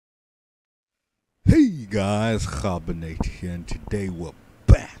Hey guys, Kgabo here, and today we're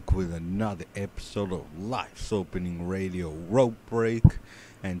back with another episode of Life's Opening Radio Rope Break.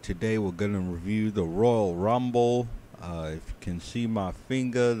 And today we're gonna review the Royal Rumble. If you can see my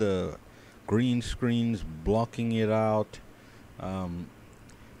finger, the green screen's blocking it out. We're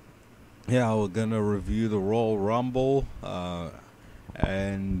gonna review the Royal Rumble.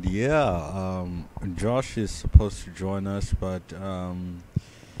 Josh is supposed to join us, but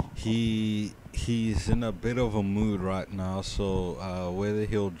he's in a bit of a mood right now, so whether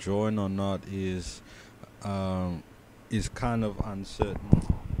he'll join or not is kind of uncertain.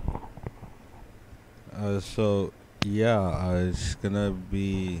 It's gonna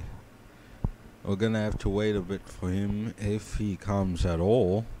be, we're gonna have to wait a bit for him if he comes at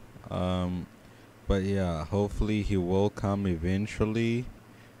all. Hopefully he will come eventually.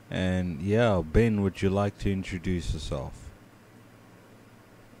 And Ben, would you like to introduce yourself?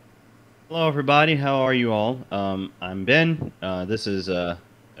 Hello, everybody. How are you all? I'm Ben. This is a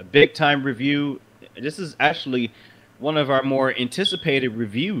big time review. This is actually one of our more anticipated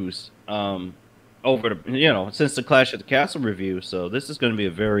reviews since the Clash at the Castle review. So this is going to be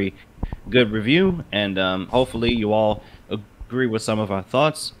a very good review, and hopefully you all agree with some of our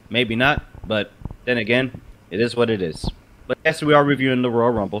thoughts. Maybe not, but then again, it is what it is. But yes, we are reviewing the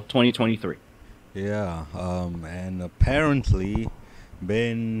Royal Rumble 2023. And apparently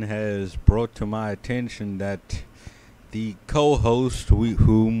Ben has brought to my attention that the co-host,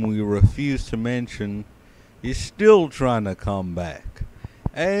 whom we refuse to mention, is still trying to come back.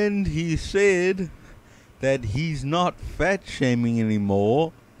 And he said that he's not fat-shaming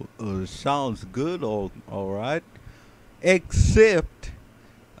anymore. Sounds good, alright. Except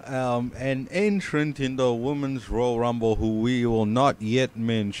an entrant in the Women's Royal Rumble who we will not yet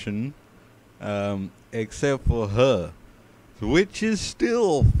mention, except for her, which is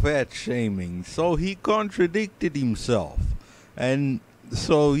still fat shaming. So he contradicted himself. And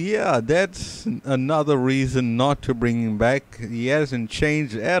so that's another reason not to bring him back. He hasn't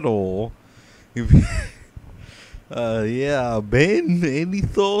changed at all. Ben, any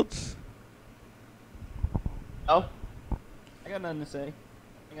thoughts? Oh, I got nothing to say.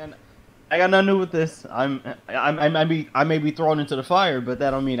 I got nothing to do with this. I may be thrown into the fire, but that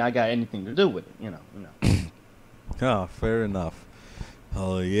don't mean I got anything to do with it. You know. Fair enough.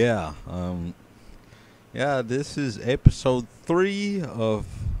 This is episode 3 of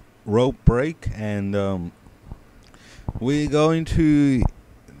Rope Break, and we're going to,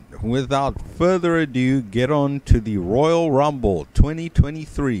 without further ado, get on to the Royal Rumble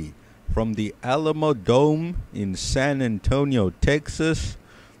 2023 from the Alamo Dome in San Antonio, Texas,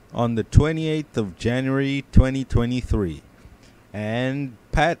 on the 28th of January 2023. And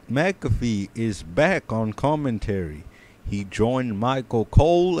Pat McAfee is back on commentary. He joined Michael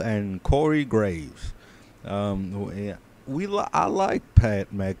Cole and Corey Graves. I like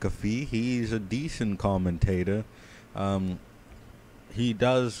Pat McAfee. He's a decent commentator. He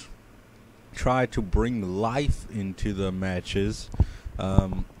does try to bring life into the matches.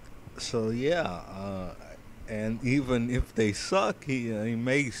 And even if they suck, he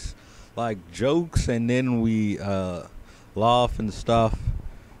makes like jokes, and then we laugh and stuff.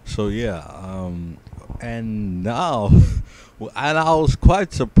 And now, and I was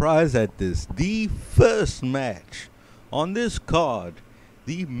quite surprised at this. The first match on this card,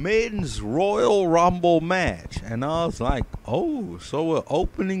 the Men's Royal Rumble match. And I was like, oh, so we're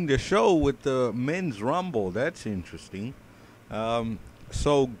opening the show with the Men's Rumble. That's interesting.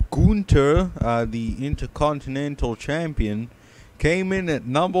 So Gunther, the Intercontinental Champion, came in at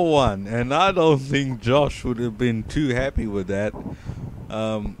number 1, and I don't think Josh would have been too happy with that.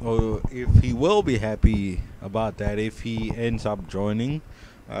 Or if he will be happy about that if he ends up joining.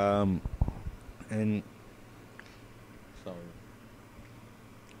 I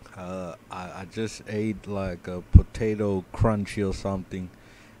just ate like a potato crunchy or something,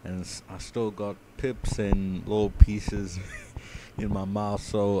 and I still got pips and little pieces in my mouth,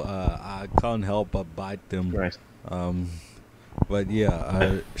 so I can't help but bite them. Right.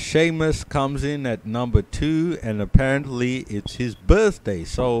 Sheamus comes in at number 2, and apparently it's his birthday.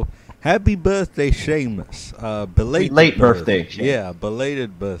 So happy birthday, Sheamus! Belated birthday. Yeah,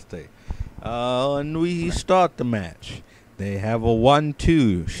 belated birthday. And we start the match. They have a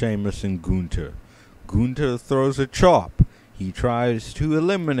 1-2, Sheamus and Gunther. Gunther throws a chop. He tries to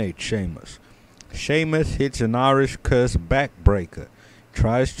eliminate Sheamus. Sheamus hits an Irish Curse backbreaker,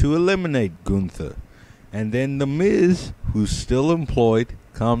 tries to eliminate Gunther. And then The Miz, who's still employed,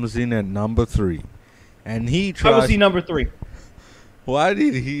 comes in at number 3. And he tries... How was he number 3? Why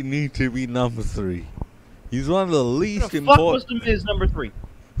did he need to be number 3? He's one of the least What the important... fuck was The Miz number 3?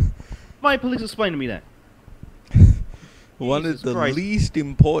 Somebody please explain to me that. One of the least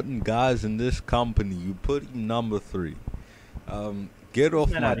important guys in this company. You put him number 3. Get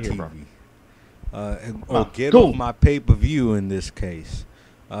off my TV. Or get off my pay-per-view in this case.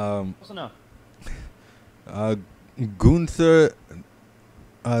 Gunther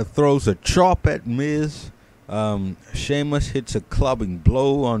throws a chop at Miz. Sheamus hits a clubbing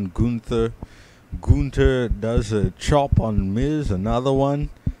blow on Gunther. Gunther does a chop on Miz, another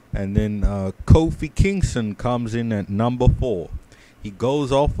one. And then Kofi Kingston comes in at number 4. He goes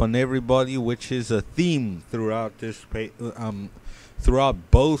off on everybody, which is a theme throughout this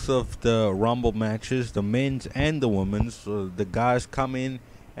throughout both of the Rumble matches, the men's and the women's. So the guys come in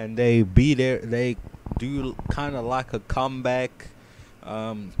and they do kind of like a comeback,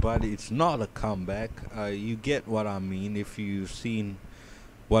 but it's not a comeback. You get what I mean if you've seen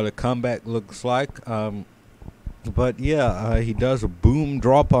what a comeback looks like. But yeah, he does a boom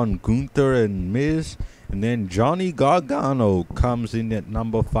drop on Gunther and Miz, and then Johnny Gargano comes in at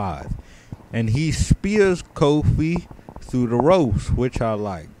number 5, and he spears Kofi through the ropes, which I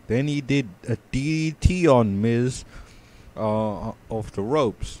like. Then he did a DDT on Miz off the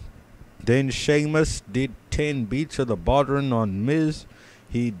ropes. Then Sheamus did 10 beats of the Bodhrán on Miz.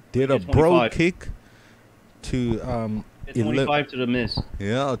 He did a bro kick to 25 to the Miz.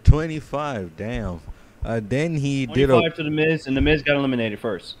 Yeah, 25. Damn. Then he did 25 to the Miz, and the Miz got eliminated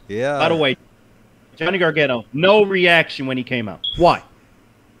first. Yeah. By the way, Johnny Gargano, no reaction when he came out. Why?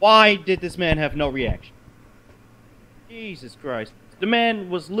 Why did this man have no reaction? Jesus Christ. The man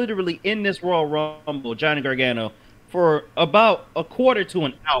was literally in this Royal Rumble, Johnny Gargano, for about a quarter to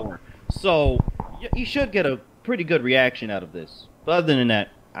an hour. So, you should get a pretty good reaction out of this. But other than that,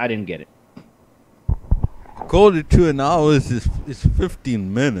 I didn't get it. Quarter to an hour is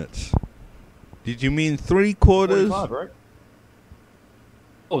 15 minutes. Did you mean 3 quarters? 45, right?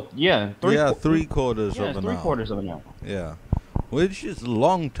 Oh, yeah. 3 quarters of an hour. 3/4 of an hour. Yeah. Which is a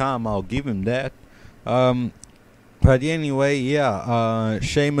long time, I'll give him that. But anyway, yeah,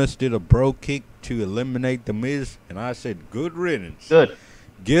 Sheamus did a bro kick to eliminate The Miz, and I said, good riddance. Good.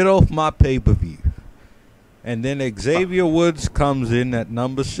 Get off my pay-per-view. And then Xavier Woods comes in at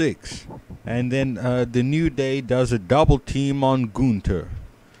number 6. And then the New Day does a double team on Gunther.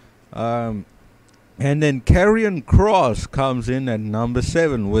 And then Karrion Kross comes in at number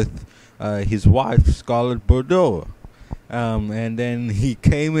 7 with his wife, Scarlett Bordeaux. And then he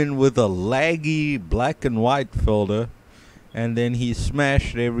came in with a laggy black and white filter. And then he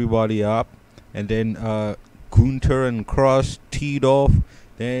smashed everybody up. And then Gunther and Kross teed off.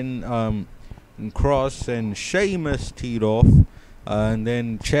 Then Kross and Sheamus teed off. And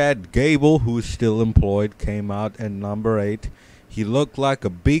then Chad Gable, who's still employed, came out at number 8. He looked like a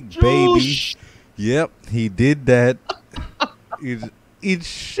big baby. Yep, he did that. It's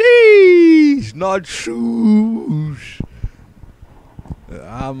sheesh, not shoes.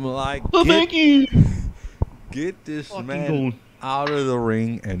 I'm like, thank you. Get this man out of the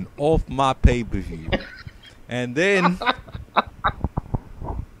ring and off my pay-per-view. And then,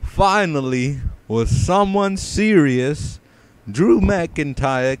 finally, with someone serious, Drew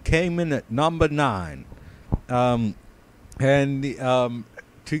McIntyre came in at number 9. And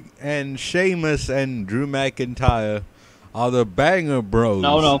Sheamus and Drew McIntyre are the Banger Bros.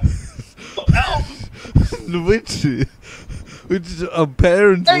 No. which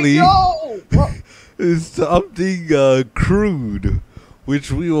apparently is something crude,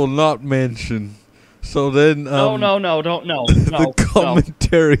 which we will not mention. So then, don't. The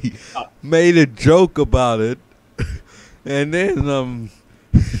commentary made a joke about it, and then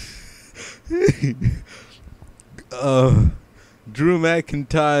Drew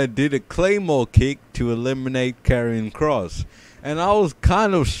McIntyre did a Claymore kick to eliminate Karrion Kross. And I was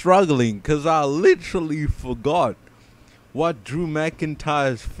kind of struggling because I literally forgot what Drew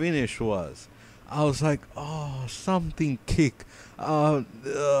McIntyre's finish was. I was like, oh, something kick. No,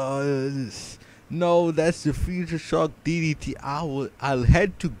 that's the Future Shock DDT. I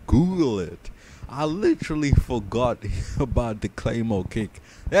had to Google it. I literally forgot about the Claymore kick.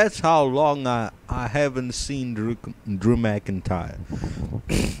 That's how long I haven't seen Drew McIntyre.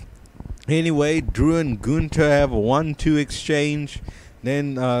 Anyway, Drew and Gunther have a 1-2 exchange.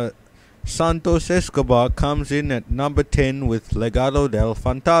 Then Santos Escobar comes in at number 10 with Legado del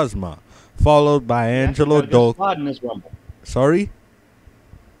Fantasma, followed by Angelo Dawkins. Sorry?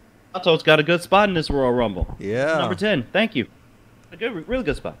 Santos got a good spot in this Royal Rumble. Yeah. Number 10. Thank you. Really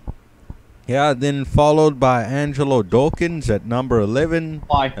good spot. Yeah, then followed by Angelo Dawkins at number 11.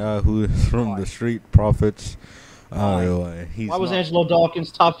 Why? Who's from the Street Profits. Why was Angelo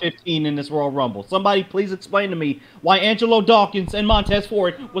Dawkins top 15 in this Royal Rumble? Somebody please explain to me why Angelo Dawkins and Montez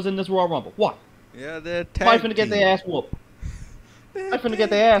Ford was in this Royal Rumble. Why? Yeah, they're tag Why finna get their ass whooped? They're finna get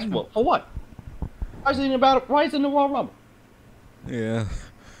their ass whooped. For what? Why is it about? Why is it in the Royal Rumble? Yeah.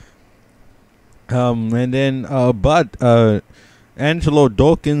 And then, Angelo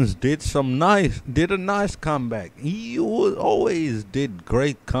Dawkins did a nice comeback. He always did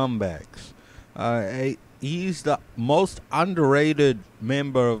great comebacks. He's the most underrated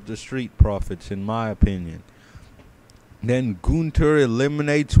member of the Street Profits, in my opinion. Then Gunther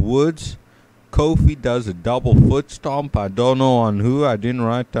eliminates Woods. Kofi does a double foot stomp. I don't know on who. I didn't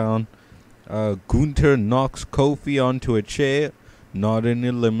write down. Gunther knocks Kofi onto a chair. Not an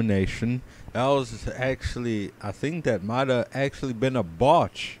elimination. That was actually, I think that might have actually been a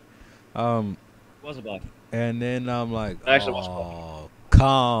botch. It was a botch. And then I'm like, Actually,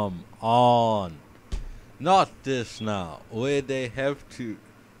 come on. Not this now, where they have to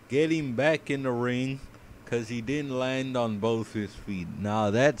get him back in the ring because he didn't land on both his feet. Now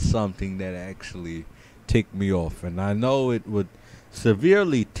that's something that actually ticked me off. And I know it would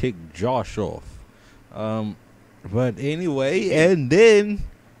severely tick Josh off. But anyway, and then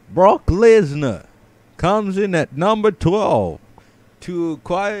Brock Lesnar comes in at number 12 to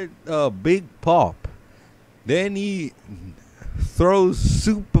quite a big pop. Then he throws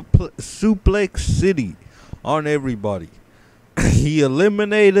Suplex City on everybody. He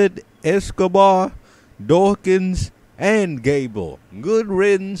eliminated Escobar, Dawkins, and Kgabo. Good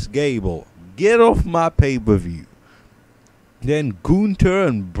riddance, Kgabo. Get off my pay-per-view. Then Gunther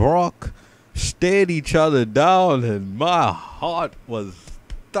and Brock stared each other down, and my heart was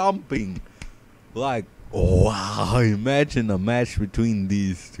thumping. Like, wow, imagine a match between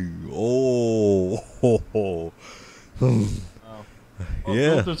these two. Oh. Well,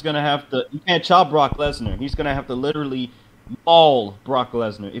 yeah. Gunther's gonna have to. You can't chop Brock Lesnar. He's gonna have to literally maul Brock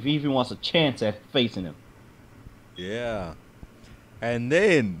Lesnar if he even wants a chance at facing him. Yeah. And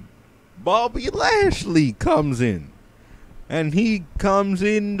then Bobby Lashley comes in. And he comes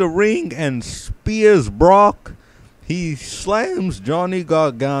in the ring and spears Brock. He slams Johnny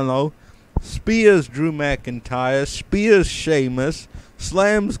Gargano, spears Drew McIntyre, spears Sheamus,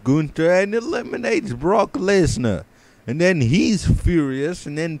 slams Gunther, and eliminates Brock Lesnar. And then he's furious,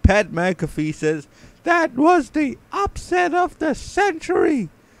 and then Pat McAfee says, that was the upset of the century.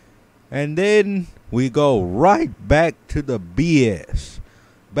 And then we go right back to the BS.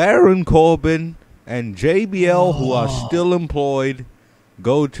 Baron Corbin and JBL, who are still employed,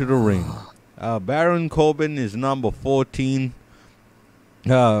 go to the ring. Baron Corbin is number 14.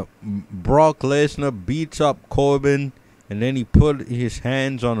 Brock Lesnar beats up Corbin, and then he put his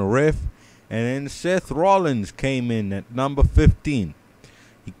hands on the ref. And then Seth Rollins came in at number 15.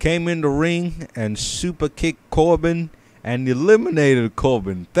 He came in the ring and super kicked Corbin and eliminated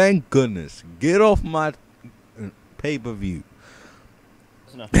Corbin. Thank goodness. Get off my pay-per-view.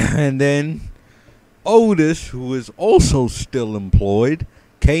 And then Otis, who is also still employed,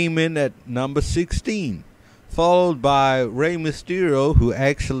 came in at number 16. Followed by Rey Mysterio, who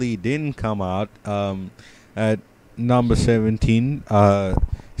actually didn't come out at number 17.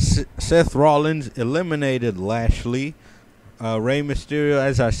 Seth Rollins eliminated Lashley. Rey Mysterio,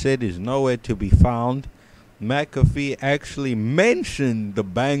 as I said, is nowhere to be found. McAfee actually mentioned the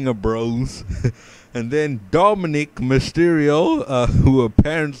Banger Bros. And then Dominic Mysterio, who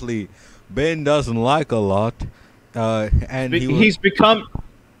apparently Ben doesn't like a lot. And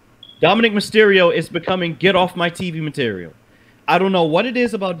Dominic Mysterio is becoming get off my TV material. I don't know what it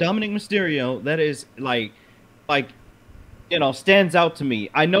is about Dominic Mysterio that is like stands out to me.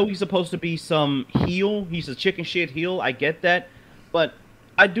 I know he's supposed to be some heel. He's a chicken shit heel. I get that. But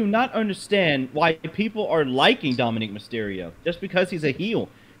I do not understand why people are liking Dominic Mysterio just because he's a heel.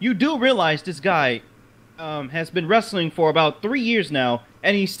 You do realize this guy has been wrestling for about 3 years now,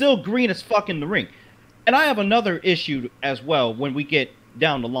 and he's still green as fuck in the ring. And I have another issue as well when we get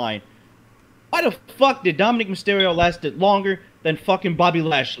down the line. Why the fuck did Dominic Mysterio last longer than fucking Bobby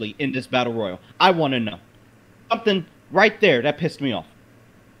Lashley in this Battle Royal? I want to know. Something right there that pissed me off.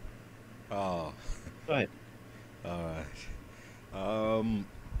 Oh. Go ahead. All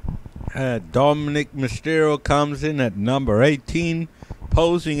right. Dominic Mysterio comes in at number 18,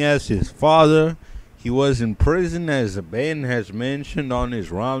 posing as his father. He was in prison, as Ben has mentioned on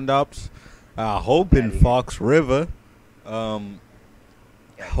his roundups. I hope in Fox River.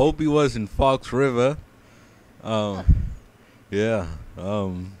 Hope he was in Fox River. Yeah.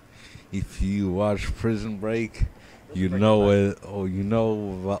 If you watch Prison Break, you know it. Oh, you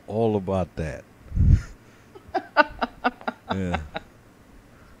know all about that. Yeah.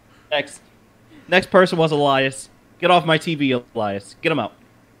 Next person was Elias. Get off my TV, Elias. Get him out.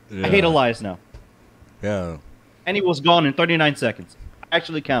 Yeah. I hate Elias now. Yeah. And he was gone in 39 seconds. I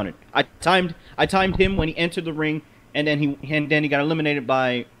actually counted. I timed him when he entered the ring, and then he got eliminated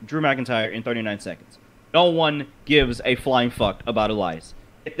by Drew McIntyre in 39 seconds. No one gives a flying fuck about Elias.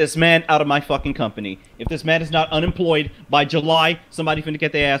 Get this man out of my fucking company. If this man is not unemployed by July, somebody finna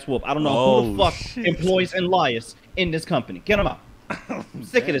get their ass whooped. I don't know who the fuck employs Elias in this company. Get him out. I'm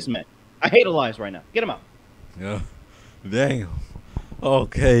sick of this man. I hate Elias right now. Get him out. Yeah. Damn.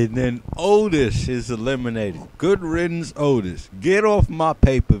 Okay, then Otis is eliminated. Good riddance, Otis. Get off my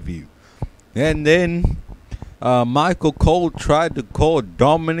pay-per-view. And then Michael Cole tried to call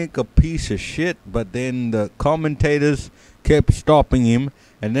Dominic a piece of shit, but then the commentators kept stopping him.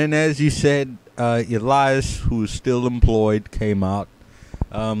 And then, as you said, Elias, who's still employed, came out.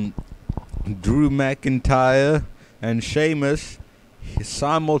 Drew McIntyre and Sheamus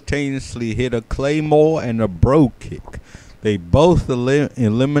simultaneously hit a Claymore and a Bro Kick. They both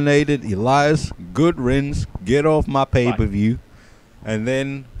eliminated Elias. Good riddance. Get off my pay-per-view. And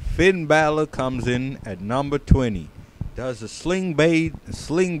then Finn Balor comes in at number 20. Does a sling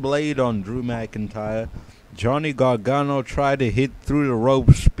blade on Drew McIntyre. Johnny Gargano tried to hit through the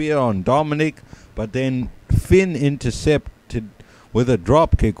rope spear on Dominic, but then Finn intercepted with a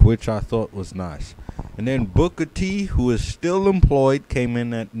drop kick, which I thought was nice. And then Booker T, who is still employed, came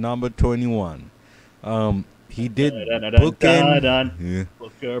in at number 21. He did bookend. Yeah.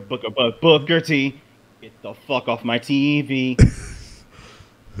 Booker T, get the fuck off my TV.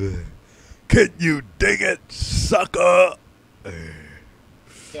 Can you dig it, sucker?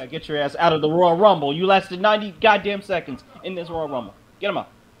 Yeah, get your ass out of the Royal Rumble. You lasted 90 goddamn seconds in this Royal Rumble. Get him out.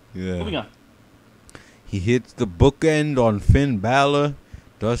 Yeah. Moving on. He hits the bookend on Finn Balor,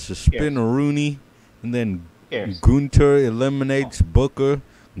 does the spin-a-rooney, and then Gunther eliminates Booker.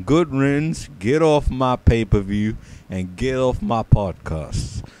 Good riddance, get off my pay-per-view, and get off my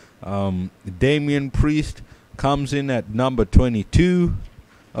podcasts. Damian Priest comes in at number 22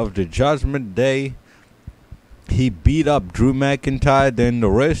 of the Judgment Day. He beat up Drew McIntyre. Then the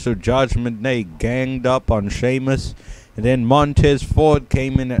rest of Judgment Day ganged up on Sheamus. And then Montez Ford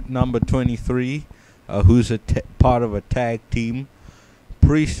came in at number 23, who's part of a tag team.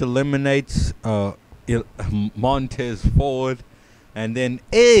 Priest eliminates Montez Ford. And then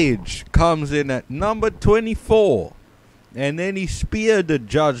Edge comes in at number 24. And then he speared the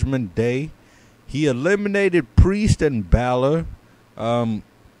Judgment Day. He eliminated Priest and Balor.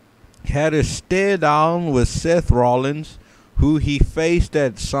 Had a stare down with Seth Rollins, who he faced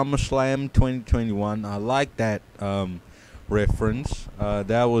at SummerSlam 2021. I like that reference.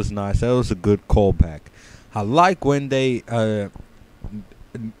 That was nice. That was a good callback. I like when they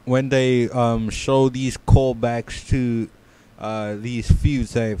show these callbacks to these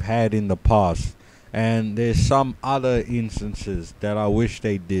feuds they've had in the past. And there's some other instances that I wish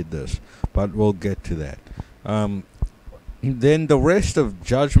they did this, but we'll get to that. Then the rest of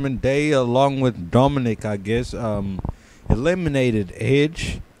Judgment Day, along with Dominic, I guess, eliminated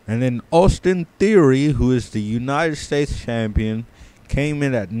Edge. And then Austin Theory, who is the United States champion, came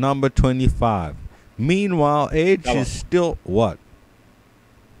in at number 25. Meanwhile, Edge is still what?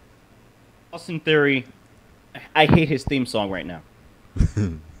 Austin Theory, I hate his theme song right now.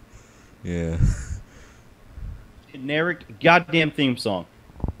 Yeah. Generic goddamn theme song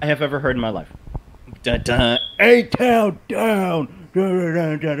I have ever heard in my life. Dun, dun, A-Town down. Dun,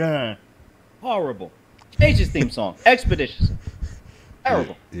 dun, dun, dun. Horrible. Edge's theme song. Expeditious.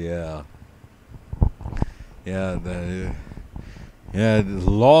 Terrible. Yeah.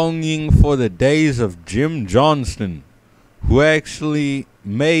 Longing for the days of Jim Johnston, who actually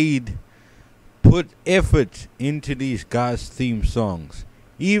put effort into these guys' theme songs,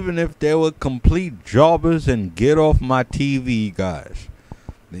 even if they were complete jobbers and get off my TV guys.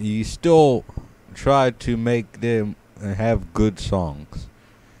 He still tried to make them have good songs.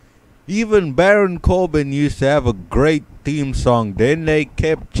 Even Baron Corbin used to have a great theme song. Then they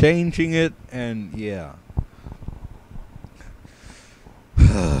kept changing it, and yeah.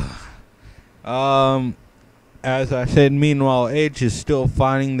 As I said, meanwhile, Edge is still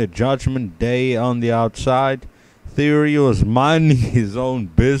fighting the Judgment Day on the outside. Theory was minding his own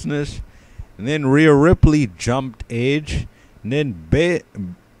business. And then Rhea Ripley jumped Edge. And then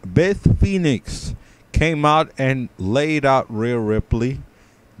Beth Phoenix came out and laid out Rhea Ripley.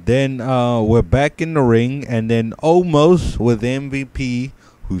 Then we're back in the ring. And then Omos with MVP,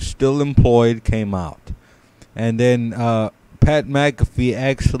 who's still employed, came out. And then Pat McAfee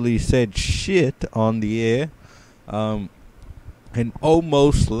actually said shit on the air. And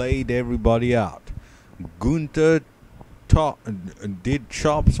Omos laid everybody out. Gunther did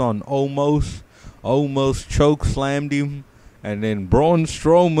chops on Omos. Omos chokeslammed him. And then Braun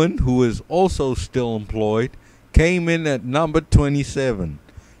Strowman, who is also still employed, came in at number 27.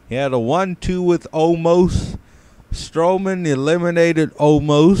 He had a 1-2 with Omos. Strowman eliminated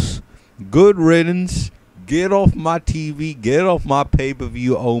Omos. Good riddance. Get off my TV. Get off my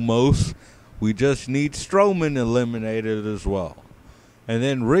pay-per-view, Omos. We just need Strowman eliminated as well. And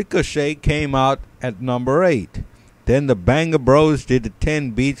then Ricochet came out at number 8. Then the Banger Bros did the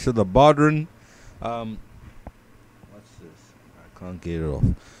 10 beats of the Bodhrán. What's this? I can't get it off.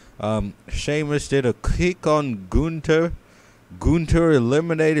 Sheamus did a kick on Gunther. Gunther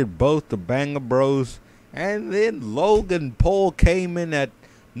eliminated both the Banger Bros. And then Logan Paul came in at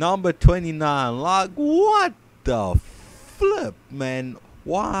number 29. Like, what the flip, man?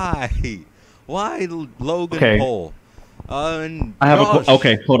 Why? Why Logan Paul? And I have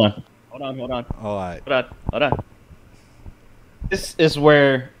hold on. All right. Hold on. This is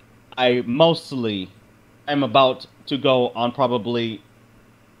where I mostly am about to go on probably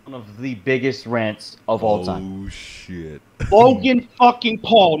one of the biggest rants of all time. Oh, shit. Logan fucking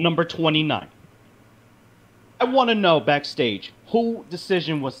Paul, number 29. I want to know backstage, who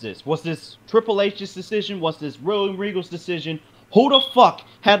decision was this? Was this Triple H's decision? Was this William Regal's decision? Who the fuck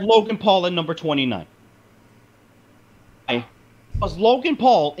had Logan Paul at number 29? Why was Logan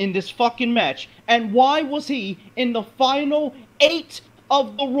Paul in this fucking match? And why was he in the final 8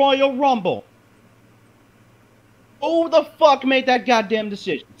 of the Royal Rumble? Who the fuck made that goddamn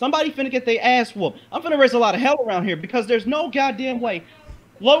decision? Somebody finna get their ass whooped. I'm finna raise a lot of hell around here because there's no goddamn way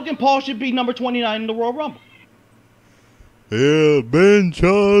Logan Paul should be number 29 in the Royal Rumble. Yeah, Ben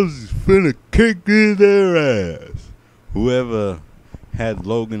Charles finna kick in their ass. Whoever had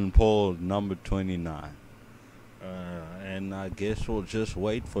Logan Paul number 29. And I guess we'll just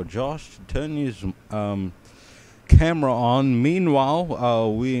wait for Josh to turn his camera on. Meanwhile,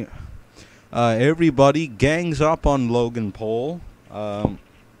 everybody gangs up on Logan Paul. And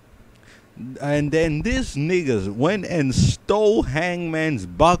then this niggas went and stole Hangman's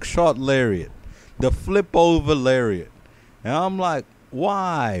buckshot lariat. The flip over lariat. And I'm like,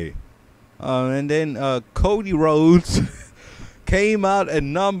 why? And then Cody Rhodes came out at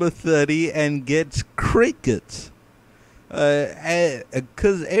number 30 and gets crickets.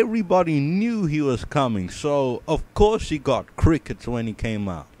 Because everybody knew he was coming. So, of course, he got crickets when he came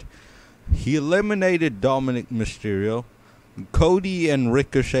out. He eliminated Dominic Mysterio. Cody and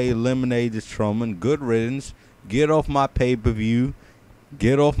Ricochet eliminated Strowman. Good riddance. Get off my pay-per-view.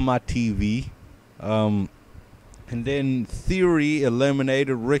 Get off my TV. And then Theory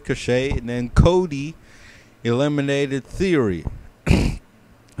eliminated Ricochet. And then Cody eliminated Theory.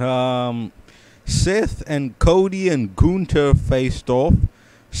 Seth and Cody and Gunther faced off.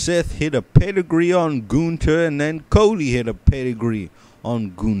 Seth hit a pedigree on Gunther. And then Cody hit a pedigree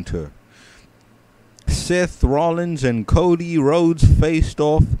on Gunther. Seth Rollins and Cody Rhodes faced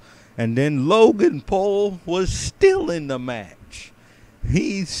off. And then Logan Paul was still in the match.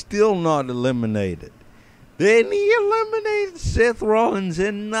 He's still not eliminated. Then he eliminated Seth Rollins,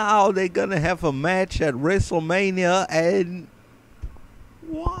 and now they're going to have a match at WrestleMania, and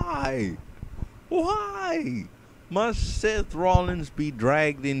why? Why must Seth Rollins be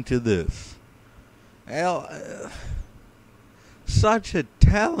dragged into this? Such a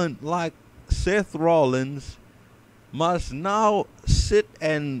talent like Seth Rollins must now sit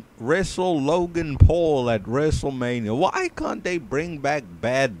and wrestle Logan Paul at WrestleMania. Why can't they bring back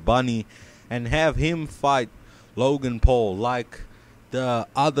Bad Bunny and have him fight Logan Paul like the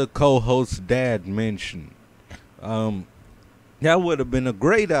other co-host's dad mentioned? That would have been a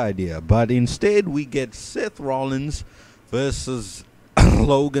great idea. But instead we get Seth Rollins versus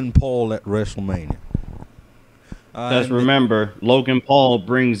Logan Paul at WrestleMania. Just remember, Logan Paul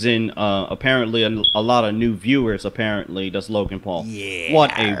brings in apparently a lot of new viewers. Apparently, does Logan Paul? Yeah,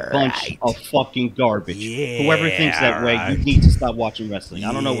 what a bunch of fucking garbage! Yeah, whoever thinks that way, you need to stop watching wrestling.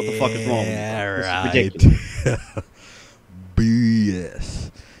 I don't know what the fuck is wrong with you. This is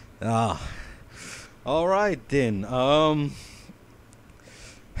ridiculous. BS. All right then.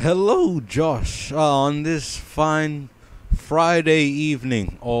 Hello, Josh. On this fine Friday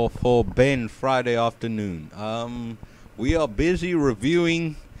evening, or for Ben, Friday afternoon. We are busy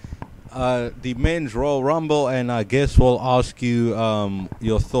reviewing the men's Royal Rumble, and I guess we'll ask you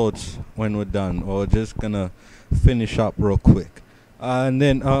your thoughts when we're done, or just gonna finish up real quick. And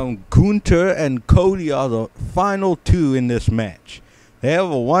then Gunther and Cody are the final two in this match. They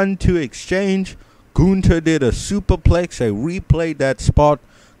have a 1-2 exchange. Gunther did a superplex. They replayed that spot.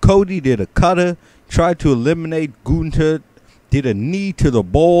 Cody did a cutter, tried to eliminate Gunther, did a knee to the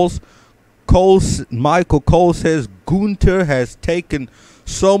balls. Michael Cole says Gunther has taken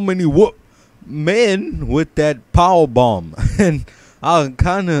so many men with that power bomb. And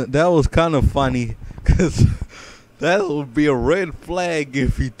that was kind of funny because That would be a red flag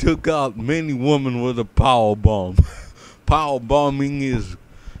if he took out many women with a power bomb. Power bombing his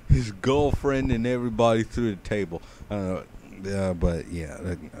girlfriend and everybody through the table. But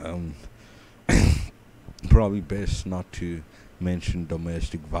yeah, probably best not to mention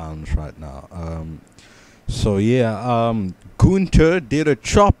domestic violence right now. So yeah, Gunther did a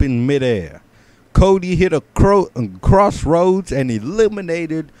chop in midair. Cody hit a crossroads and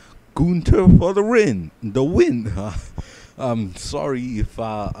eliminated Gunther for the win. I'm sorry if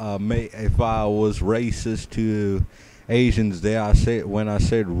I was racist to Asians there. When I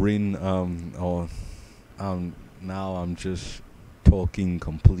said Rin, now I'm just talking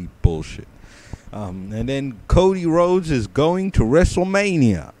complete bullshit. And then Cody Rhodes is going to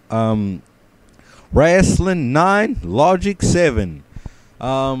WrestleMania. Wrestling 9, Logic 7.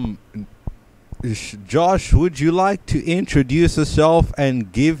 Josh, would you like to introduce yourself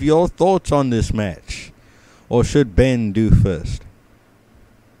and give your thoughts on this match? Or should Ben do first?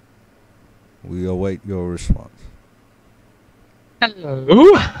 We await your response. Hello.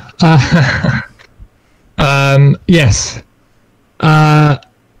 Yes.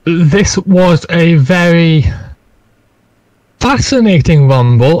 This was a very fascinating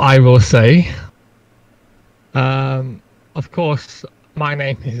Rumble, I will say. Of course, my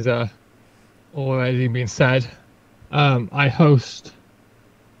name is already been said. I host,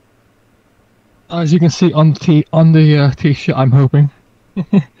 as you can see on the t-shirt, I'm hoping.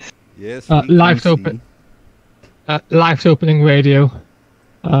 Yes. Life's opening radio,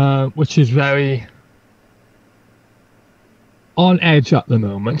 which is very on edge at the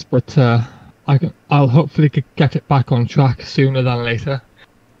moment, but I'll hopefully get it back on track sooner than later.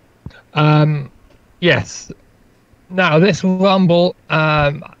 Yes. Now this Rumble,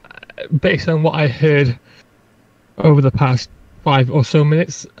 based on what I heard over the past 5 or so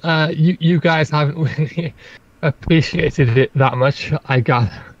minutes, you guys haven't really appreciated it that much, I got.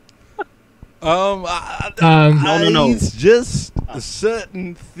 No. It's just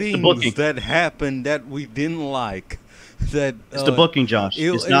certain things that happened that we didn't like. That it's the booking, Josh.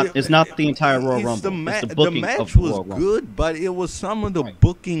 It's not the entire Royal Rumble. The match was good, but it was some of the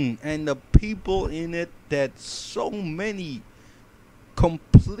booking and the people in it that so many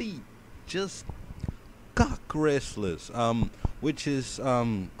complete just cock wrestlers, which is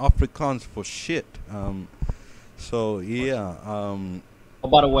Afrikaans for shit. So yeah. Oh,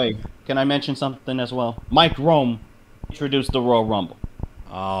 by the way, can I mention something as well? Mike Rome introduced the Royal Rumble.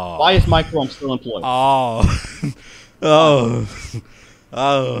 Oh. Why is Mike Rome still employed?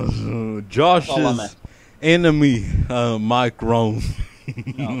 Josh's enemy, Mike Rome.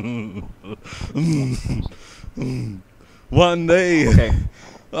 One day,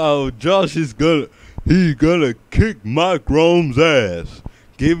 Josh is gonna kick Mike Rome's ass.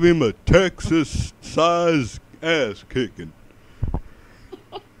 Give him a Texas-sized ass kicking.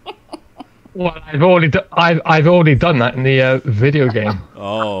 Well, I've already done that in the video game.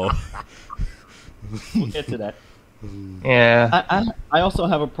 Oh. We'll get to that. Yeah. I also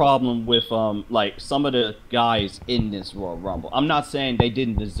have a problem with like some of the guys in this Royal Rumble. I'm not saying they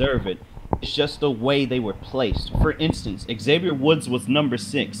didn't deserve it. It's just the way they were placed. For instance, Xavier Woods was number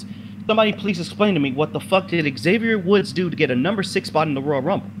 6. Somebody please explain to me what the fuck did Xavier Woods do to get a number 6 spot in the Royal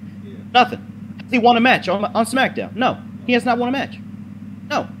Rumble? Yeah. Nothing. Has he won a match on SmackDown? No. He has not won a match.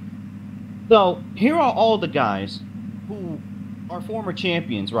 No. So, here are all the guys who are former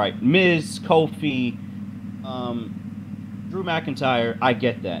champions, right? Miz, Kofi, Drew McIntyre. I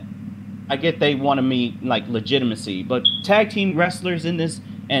get that. I get they wanted me, like, legitimacy. But tag team wrestlers in this,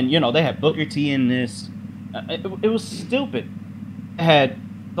 and, you know, they had Booker T in this. It was stupid. It had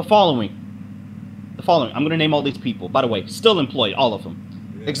the following. I'm going to name all these people. By the way, still employed, all of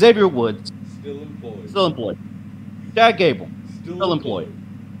them. Yeah. Xavier Woods. Still employed. Chad Gable. Still employed.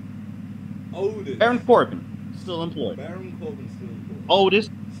 Otis. Baron Corbin. Still employed. Otis.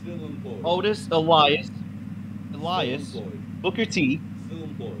 Still employed. Otis. Elias. Booker T. Still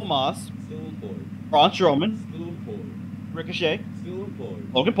employed. Tomas. Still employed. Braun Strowman. Still employed. Ricochet. Still employed.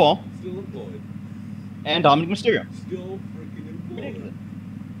 Logan Paul. Still employed. And Dominic Mysterio. Still freaking employed. Ridiculous.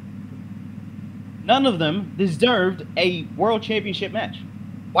 None of them deserved a World Championship match.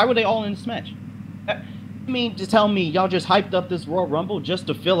 Why were they all in this match? I mean, to tell me y'all just hyped up this Royal Rumble just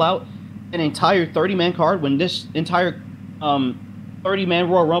to fill out an entire 30-man card when this entire 30-man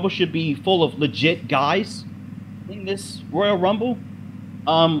Royal Rumble should be full of legit guys in this Royal Rumble?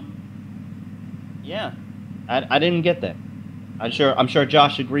 Yeah, I didn't get that. I'm sure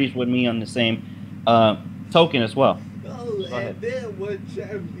Josh agrees with me on the same token as well. Oh, and there were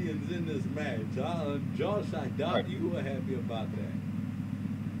champions in this match. Josh, I doubt you were happy about that.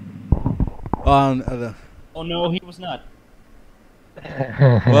 Oh no, he was not.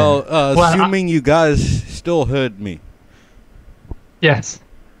 Well, assuming you guys still heard me. Yes.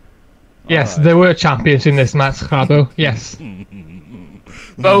 Yes, Alright. there were champions in this match, Kgabo. Yes.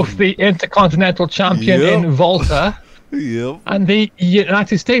 Both the Intercontinental Champion Yep. in Volta Yep. and the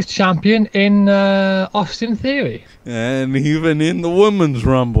United States Champion in Austin Theory. And even in the Women's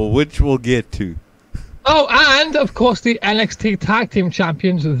Rumble, which we'll get to. Oh, and of course the NXT Tag Team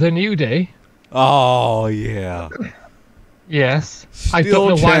Champions, The New Day. Oh, yeah. Yes. I Still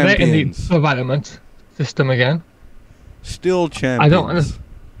don't know why they're in the champions. development system again. Still champions. I don't understand.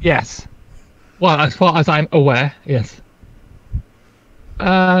 Yes. Well, as far as I'm aware, yes.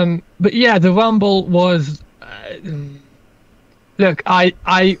 But yeah, the Rumble was. Look, I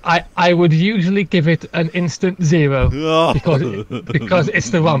would usually give it an instant 0 Oh. because it's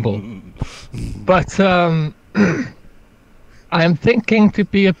the Rumble. But I am thinking to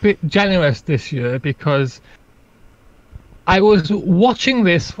be a bit generous this year because I was watching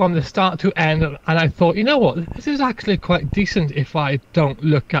this from the start to end, and I thought, you know what, this is actually quite decent if I don't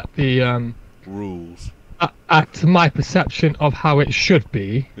look at the Rules. at my perception of how it should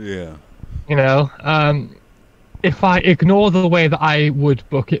be. Yeah. You know, if I ignore the way that I would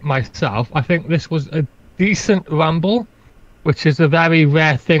book it myself, I think this was a decent Rumble, which is a very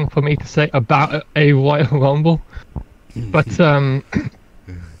rare thing for me to say about a Royal Rumble. But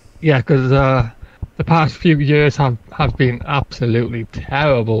yeah, because the past few years have been absolutely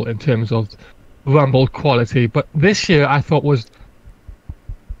terrible in terms of Rumble quality. But this year I thought was,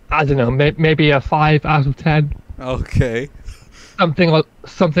 I don't know, maybe a 5 out of 10. Okay. Something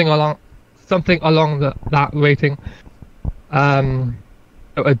along that rating.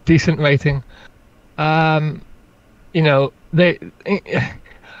 A decent rating. You know,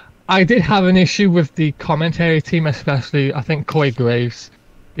 I did have an issue with the commentary team, especially I think Corey Graves,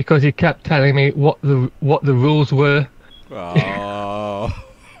 because he kept telling me what the rules were. Oh.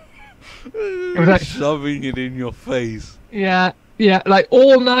 was like- Shoving it in your face. Yeah, like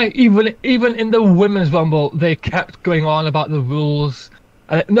all night, even in the Women's Rumble, they kept going on about the rules.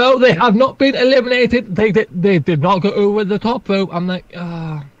 No, they have not been eliminated. They did not go over the top rope. I'm like,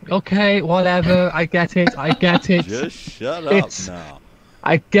 okay, whatever. I get it. Just shut up now.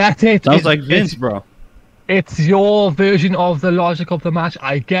 I get it. Sounds like Vince, bro. It's your version of the logic of the match.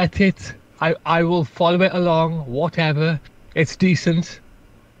 I get it. I will follow it along. Whatever. It's decent.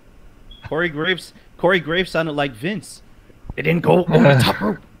 Corey Graves sounded like Vince. It didn't go over the top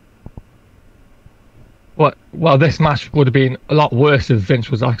rope. What? Well, this match would have been a lot worse if Vince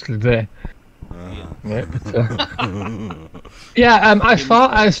was actually there. Yeah, but, as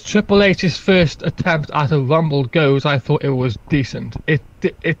far as Triple H's first attempt at a Rumble goes, I thought it was decent. It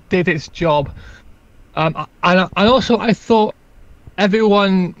did its job, and also I thought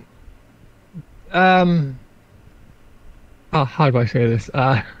everyone. How do I say this?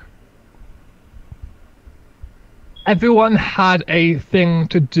 Everyone had a thing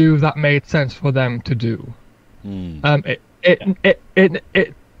to do that made sense for them to do.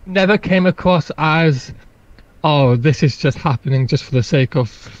 It never came across as, oh, this is just happening just for the sake of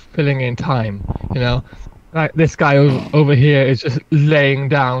filling in time, you know? Like this guy over here is just laying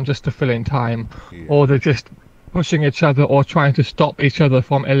down just to fill in time, or they're just pushing each other or trying to stop each other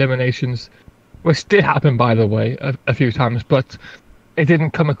from eliminations, which did happen, by the way, a few times, but it didn't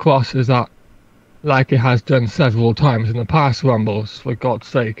come across as that like it has done several times in the past Rumbles, for God's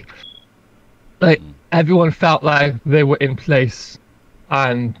sake. Like, everyone felt like they were in place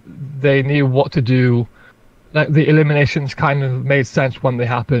and they knew what to do. Like, the eliminations kind of made sense when they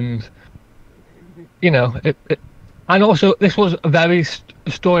happened. You know, and also, this was a very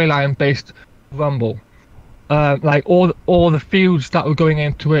storyline-based Rumble. Like, all the feuds that were going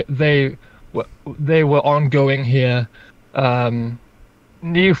into it, they were ongoing here.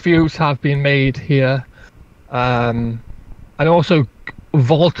 New feuds have been made here, and also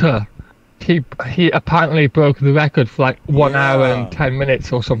Volta, he apparently broke the record for like 1 hour and 10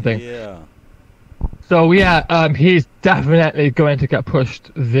 minutes or something. Yeah. So he's definitely going to get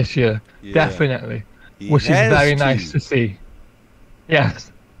pushed this year, definitely, which is very nice to see.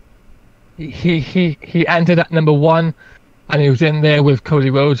 Yes, he entered at number 1, and he was in there with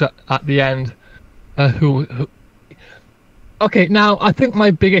Cody Rhodes at the end, who. Okay, now I think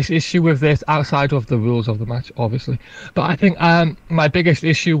my biggest issue with this, outside of the rules of the match, obviously, but I think my biggest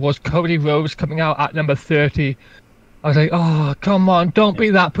issue was Cody Rhodes coming out at number 30. I was like, oh, come on, don't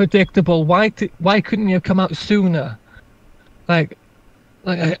be that predictable. Why couldn't you come out sooner? Like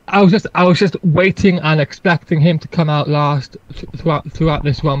I was just waiting and expecting him to come out last throughout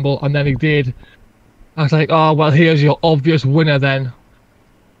this Rumble, and then he did. I was like, oh well, here's your obvious winner then.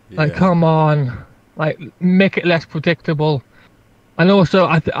 Like, come on. like make it less predictable. And also,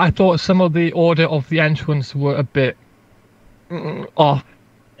 I thought some of the order of the entrance were a bit off.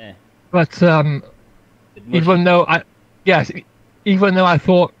 But even though I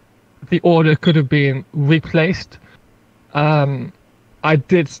thought the order could have been replaced, I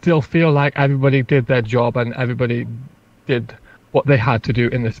did still feel like everybody did their job and everybody did what they had to do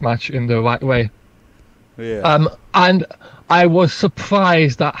in this match in the right way. Yeah. And I was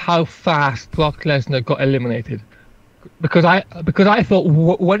surprised at how fast Brock Lesnar got eliminated, because I thought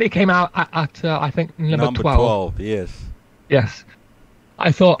when he came out at I think number 12. Yes,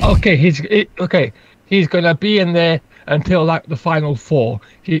 I thought he's gonna be in there until like the final 4.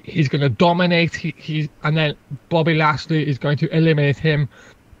 He's gonna dominate. And then Bobby Lashley is going to eliminate him,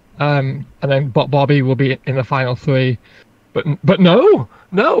 and then Bobby will be in the final 3. But no.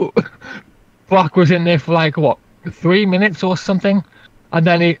 Brock was in there for like 3 minutes or something, and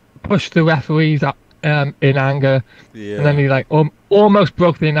then he pushed the referees up in anger, and then he like almost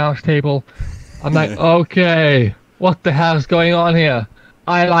broke the announce table. I'm like, okay, what the hell's going on here?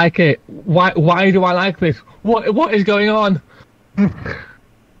 I like it. Why do I like this? What is going on?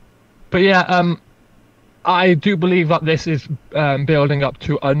 But yeah, I do believe that this is building up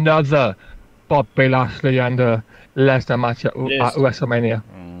to another Bobby Lashley and Lesnar match at WrestleMania.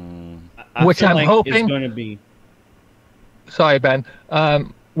 Which I'm hoping is going to be. Sorry, Ben.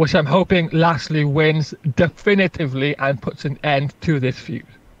 Which I'm hoping Lashley wins definitively and puts an end to this feud.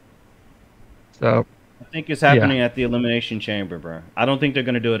 So I think it's happening at the Elimination Chamber, bro. I don't think they're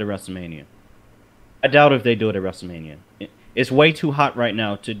going to do it at WrestleMania. I doubt if they do it at WrestleMania. It's way too hot right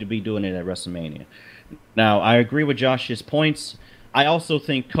now to be doing it at WrestleMania. Now, I agree with Josh's points. I also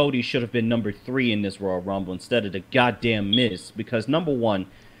think Cody should have been number 3 in this Royal Rumble instead of the goddamn Miz, because number 1,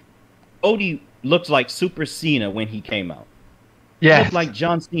 Cody looked like Super Cena when he came out. Yeah, looked like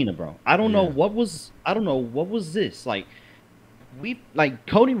John Cena, bro. I don't know what was this. Like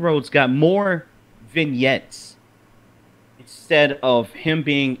Cody Rhodes got more vignettes instead of him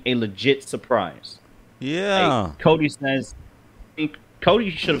being a legit surprise. Yeah. Like, Cody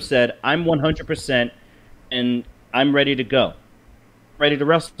should have said, "I'm 100% and I'm ready to go. Ready to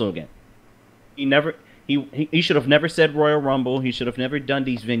wrestle again." He should have never said Royal Rumble. He should have never done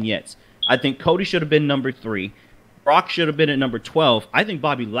these vignettes. I think Cody should have been number 3. Brock should have been at number 12. I think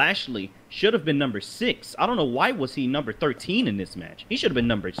Bobby Lashley should have been number 6. I don't know why was he number 13 in this match. He should have been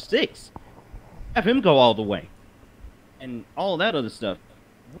number 6. Have him go all the way. And all that other stuff.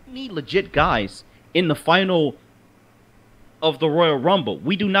 We need legit guys in the final of the Royal Rumble.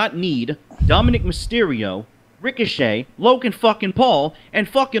 We do not need Dominic Mysterio, Ricochet, Logan fucking Paul, and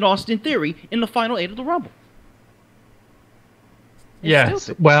fucking Austin Theory in the final 8 of the Rumble. Yes,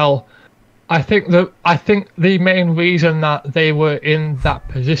 well, I think the main reason that they were in that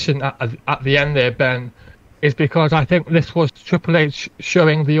position at the end there, Ben, is because I think this was Triple H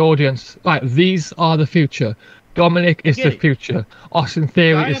showing the audience, like, these are the future. Dominic is the future. Austin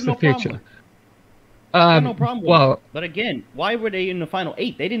Theory is the future. I have no problem with it. But again, why were they in the final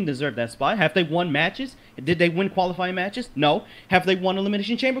 8? They didn't deserve that spot. Have they won matches? Did they win qualifying matches? No. Have they won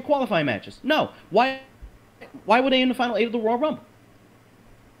Elimination Chamber qualifying matches? No. Why were they in the final 8 of the Royal Rumble?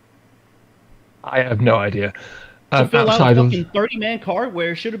 I have no idea. To fill out a fucking 30-man card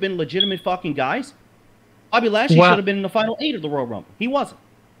where it should have been legitimate fucking guys? Bobby Lashley should have been in the final 8 of the Royal Rumble. He wasn't.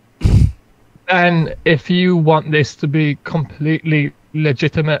 And if you want this to be completely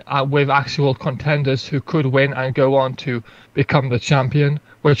legitimate with actual contenders who could win and go on to become the champion,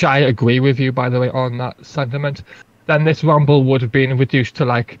 which I agree with you, by the way, on that sentiment, then this Rumble would have been reduced to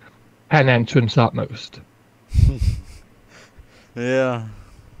like 10 entrants at most. Yeah.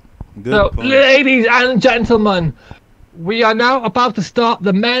 Good point. Ladies and gentlemen, we are now about to start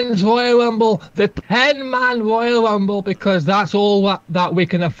the men's Royal Rumble, the 10-man Royal Rumble, because that's all that we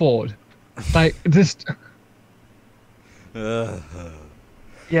can afford. Like, just...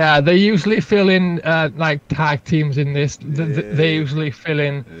 Yeah, they usually fill in like tag teams in this. They usually fill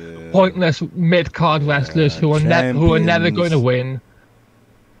in pointless mid-card wrestlers who are never going to win.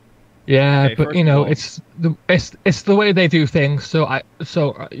 Yeah, okay, but you know, it's the way they do things. So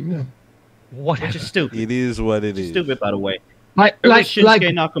whatever. Which is stupid. It is what it is. Stupid, by the way. Like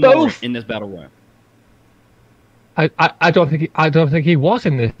Nakamura both in this battle royal. I don't think he was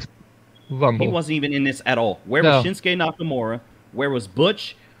in this Rumble. He wasn't even in this at all. Where was Shinsuke Nakamura? Where was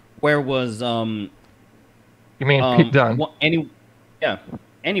Butch? Where was You mean Pete Dunne?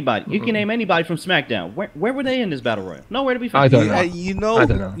 Anybody. You can name anybody from SmackDown. Where were they in this battle royal? Nowhere to be found. I don't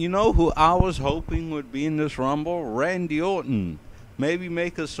know. You know who I was hoping would be in this Rumble? Randy Orton. Maybe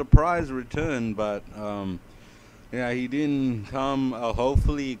make a surprise return, but Yeah, he didn't come.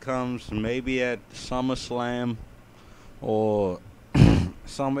 Hopefully, he comes maybe at SummerSlam or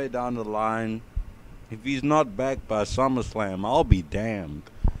somewhere down the line. If he's not back by SummerSlam, I'll be damned.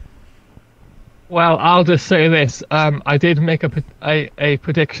 Well, I'll just say this. I did make a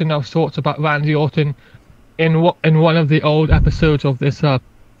prediction of sorts about Randy Orton in one of the old episodes of this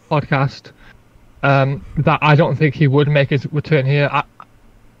podcast. That I don't think he would make his return here.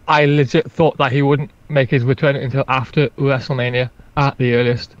 I legit thought that he wouldn't make his return until after WrestleMania at the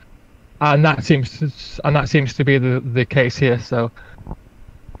earliest, and that seems to be the case here. So,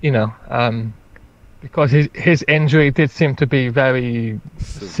 because his injury did seem to be very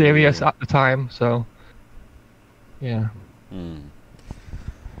serious at the time. So, yeah.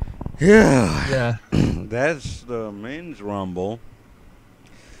 Yeah. That's the men's Rumble.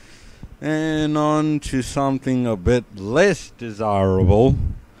 And on to something a bit less desirable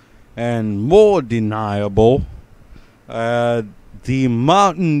and more deniable. The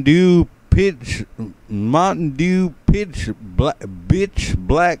Mountain Dew Bitch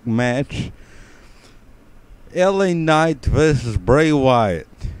Black match. LA Knight versus Bray Wyatt.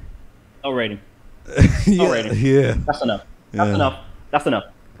 No rating. No rating. Yeah. That's enough. That's enough.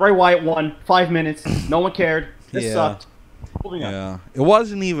 Bray Wyatt won. 5 minutes. No one cared. This sucked. Moving on. Yeah. It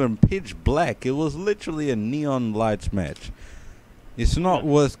wasn't even pitch black. It was literally a neon lights match. It's not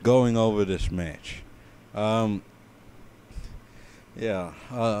worth going over this match.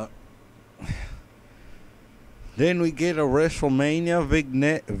 Then we get a WrestleMania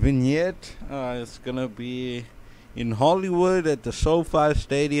vignette. It's going to be in Hollywood at the SoFi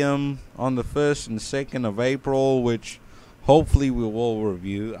Stadium on the 1st and 2nd of April, which hopefully we will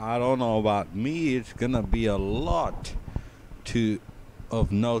review. I don't know about me. It's going to be a lot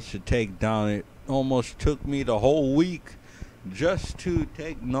of notes to take down. It almost took me the whole week just to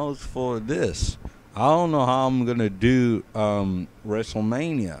take notes for this. I don't know how I'm going to do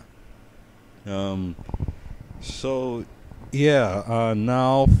WrestleMania.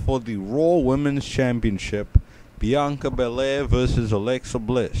 Now for the Raw Women's Championship, Bianca Belair versus Alexa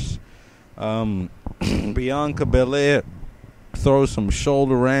Bliss. Bianca Belair throws some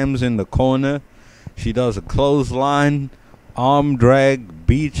shoulder rams in the corner. She does a clothesline, arm drag,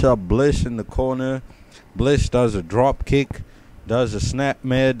 beats up Bliss in the corner. Bliss does a drop kick, does a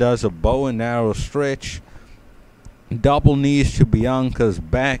snapmare, does a bow and arrow stretch, double knees to Bianca's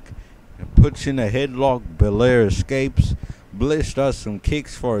back, puts in a headlock. Belair escapes. Bliss does some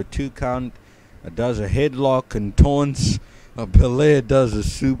kicks for a 2 count, does a headlock and taunts. Belair does a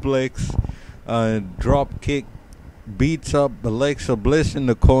suplex, drop kick, beats up Alexa Bliss in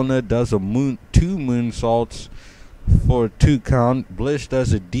the corner, does two moonsaults for a 2 count. Bliss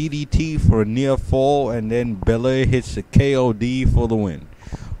does a DDT for a near fall, and then Belair hits a KOD for the win.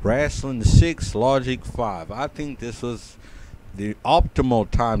 Wrestling 6, Logic 5. I think this was the optimal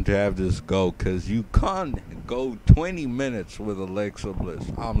time to have this go, because you can't go 20 minutes with Alexa Bliss.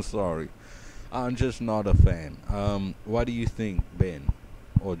 I'm sorry. I'm just not a fan. What do you think, Ben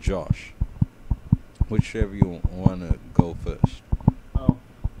or Josh? Whichever you want to go first. Oh,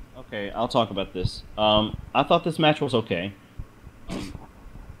 okay. I'll talk about this. I thought this match was okay.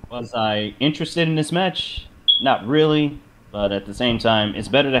 Was I interested in this match? Not really, but at the same time, it's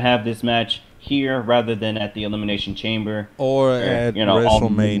better to have this match here rather than at the Elimination Chamber or at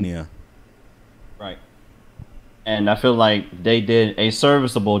WrestleMania. Right. And I feel like they did a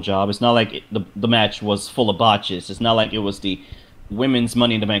serviceable job. It's not like the match was full of botches. It's not like it was the women's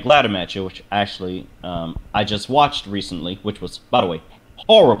Money in the Bank ladder match, which actually I just watched recently, which was, by the way,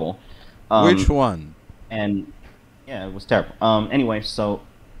 horrible. Which one? And yeah, it was terrible. Anyway, so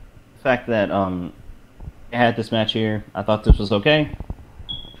the fact that they had this match here, I thought this was okay.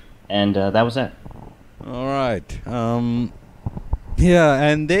 And that was it. All right. And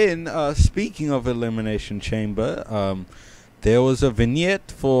then speaking of Elimination Chamber, there was a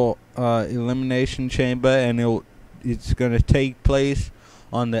vignette for Elimination Chamber, and it's going to take place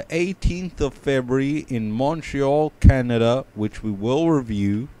on the 18th of February in Montreal, Canada, which we will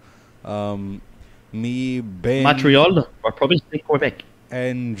review. Me, Ben, Montreal, or province de Quebec,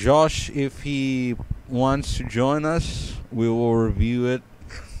 and Josh, if he wants to join us, we will review it.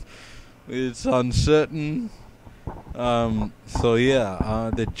 It's uncertain.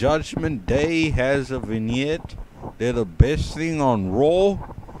 The Judgment Day has a vignette. They're the best thing on Raw.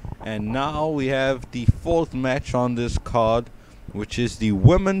 And now we have the 4th match on this card, which is the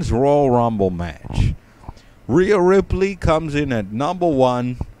Women's Royal Rumble match. Rhea Ripley comes in at number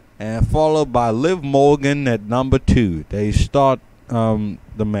 1, and followed by Liv Morgan at number 2. They start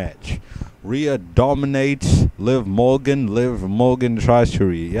the match. Rhea dominates Liv Morgan. Liv Morgan tries to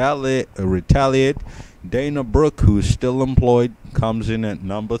retaliate, Dana Brooke, who's still employed, comes in at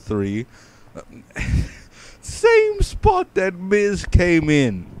number 3. Same spot that Miz came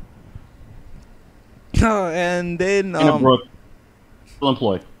in. And then Dana Brooke, still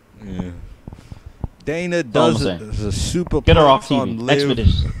employed. Yeah. Dana does a super Get her off plex on TV. Liv.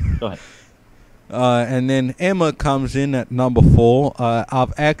 Expeditiously. Go ahead. And then Emma comes in at number 4.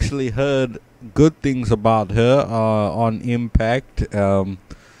 I've actually heard good things about her on Impact.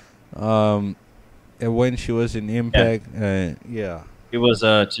 When she was in Impact, yeah. It was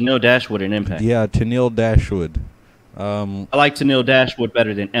Tenille Dashwood in Impact. Yeah, Tenille Dashwood. I like Tenille Dashwood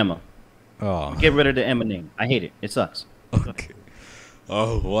better than Emma. Oh. Get rid of the Emma name. I hate it. It sucks. Okay.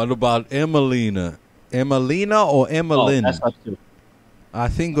 Oh, what about Emelina? Emelina or Emmeline? Oh, that sucks too. I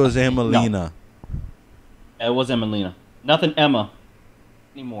think it was Emelina. No. It was Emelina. Nothing Emma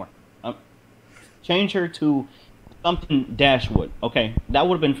anymore. Change her to something Dashwood. Okay, that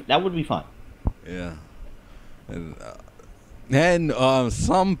would be fine. Yeah. And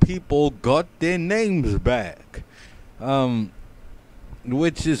some people got their names back,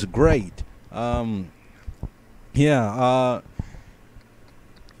 which is great. Emma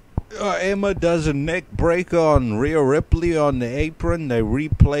does a neck breaker on Rhea Ripley on the apron. They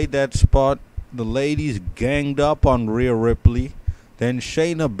replayed that spot. The ladies ganged up on Rhea Ripley. Then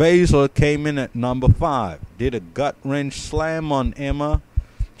Shayna Baszler came in at number 5. Did a gut wrench slam on Emma.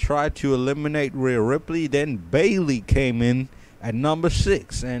 Tried to eliminate Rhea Ripley. Then Bayley came in at number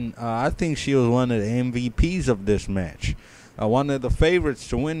 6. And I think she was one of the MVPs of this match. One of the favorites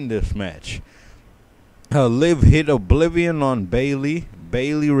to win this match. Liv hit Oblivion on Bayley.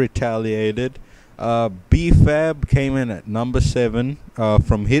 Bayley retaliated. B-Fab came in at number 7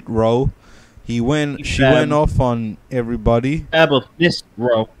 from Hit Row. She went off on everybody. This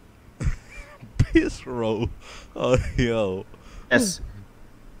row. Piss row. Oh, yo. Yes.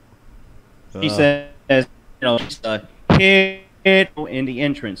 She says, she's hit in the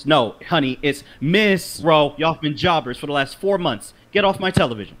entrance. No, honey, it's Miss Row. Y'all been jobbers for the last 4 months. Get off my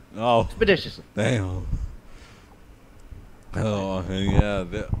television. Oh. Expeditiously. Damn. Oh, yeah.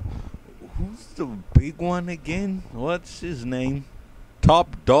 Who's the big one again? What's his name?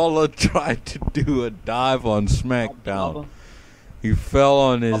 Top Dollar tried to do a dive on SmackDown. He fell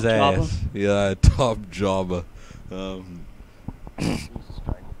on his ass. Yeah, Top Jobber.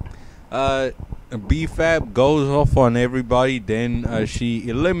 B-Fab goes off on everybody. Then she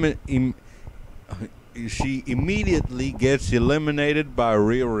immediately gets eliminated by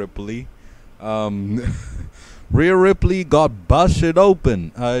Rhea Ripley. Rhea Ripley got busted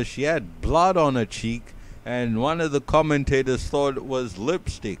open. She had blood on her cheek. And one of the commentators thought it was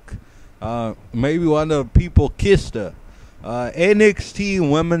lipstick. Maybe one of the people kissed her.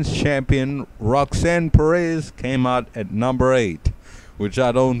 NXT Women's Champion Roxanne Perez came out at number 8, which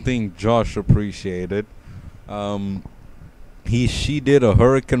I don't think Josh appreciated. She did a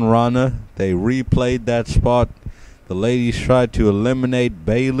Hurricane Runner. They replayed that spot. The ladies tried to eliminate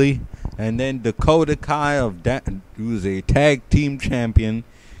Bayley. And then Dakota Kai, who's a tag team champion,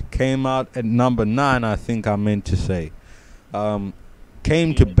 came out at number 9, I think I meant to say.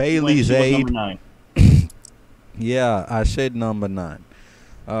 Came to Bayley's aid. Yeah, I said number 9.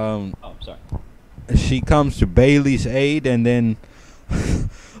 Sorry. She comes to Bayley's aid, and then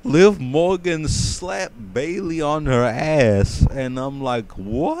Liv Morgan slapped Bayley on her ass. And I'm like,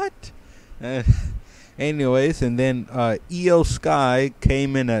 what? Anyways, and then Io Sky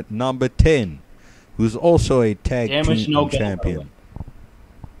came in at number 10, who's also a tag team champion.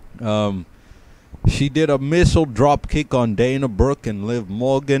 She did a missile drop kick on Dana Brooke, and Liv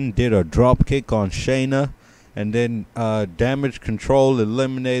Morgan did a drop kick on Shayna, and then Damage Control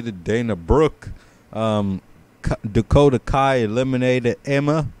eliminated Dana Brooke. Dakota Kai eliminated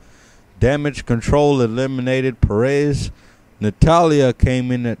Emma. Damage Control eliminated Perez. Natalya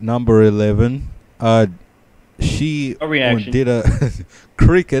came in at number 11. She did a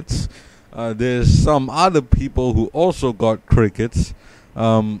crickets. There's some other people who also got crickets.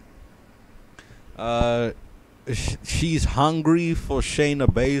 She's hungry for Shayna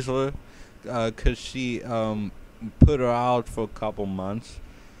Baszler because she put her out for a couple months.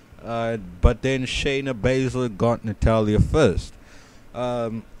 But then Shayna Baszler got Natalya first.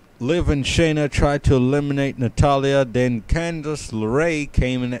 Liv and Shayna tried to eliminate Natalya. Then Candice LeRae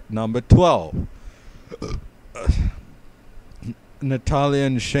came in at number 12. Natalya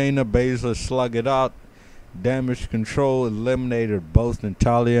and Shayna Baszler slug it out. Damage Control eliminated both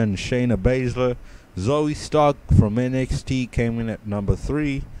Natalya and Shayna Baszler. Zoe Stark from NXT came in at number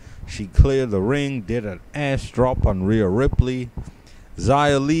 3. She cleared the ring, did an ass drop on Rhea Ripley.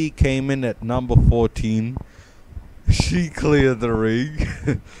 Xia Li came in at number 14. She cleared the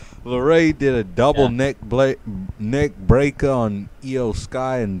ring. LeRae did a double Yeah. neck breaker on Io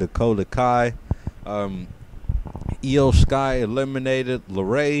Sky and Dakota Kai. Io Sky eliminated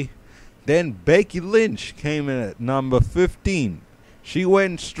LeRae. Then Becky Lynch came in at number 15. She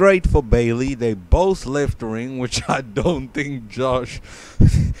went straight for Bayley. They both left the ring, which I don't think Josh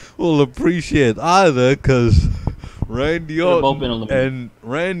will appreciate either, because Randy Orton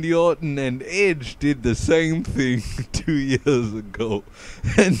and Edge did the same thing 2 years ago,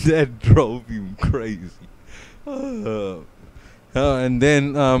 and that drove him crazy. And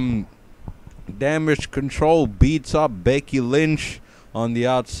then Damage Control beats up Becky Lynch on the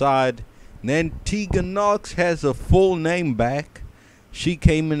outside. And then Tegan Nox has a full name back. She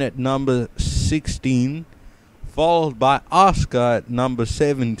came in at number 16, followed by Asuka at number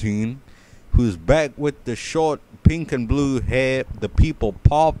 17, who's back with the short pink and blue hair. The people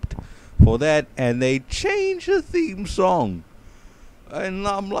popped for that, and they changed the theme song. And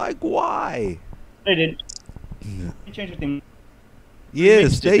I'm like, why? They didn't. They changed the theme.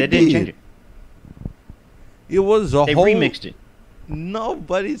 Yes, they didn't change did. it. It was a They whole... remixed it. No,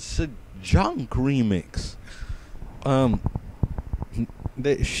 but it's a junk remix.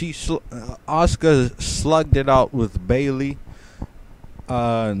 Asuka slugged it out with Bayley.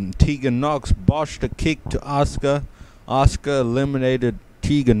 Tegan Nox botched a kick to Asuka. Asuka eliminated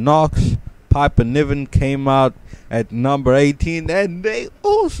Tegan Nox. Piper Niven came out at number 18, and they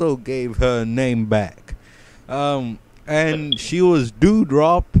also gave her name back. And she was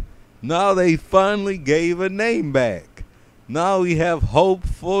Doudrop. Now they finally gave her name back. Now we have hope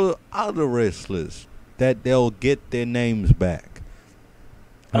for other wrestlers that they'll get their names back.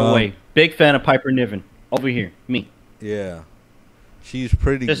 No way. Big fan of Piper Niven. Over here. Me. Yeah. She's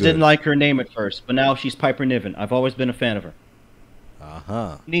pretty Just good. didn't like her name at first, but now she's Piper Niven. I've always been a fan of her.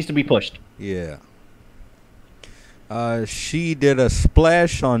 Uh-huh. Needs to be pushed. Yeah. She did a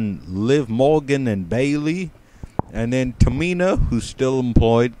splash on Liv Morgan and Bayley. And then Tamina, who's still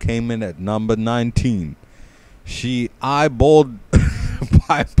employed, came in at number 19. She eyeballed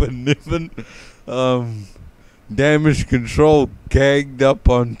Piper Niven. Damage Control gagged up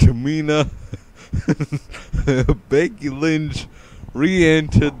on Tamina. Becky Lynch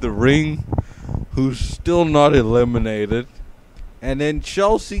re-entered the ring, who's still not eliminated. And then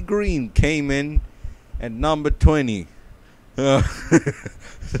Chelsea Green came in at number 20. I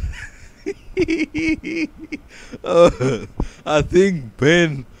think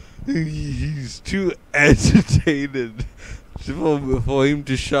Ben, he's too agitated for him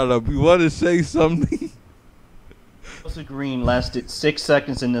to shut up. You want to say something? Chelsea Green lasted 6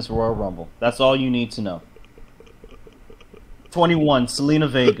 seconds in this Royal Rumble. That's all you need to know. 21, Selena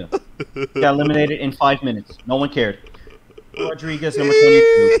Vega. Got eliminated in 5 minutes. No one cared. Rodriguez, number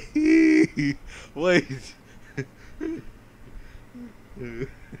 22. Wait.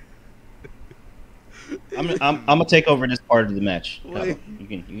 I'm gonna take over this part of the match. Wait. You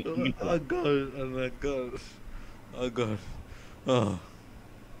can I got it. Oh.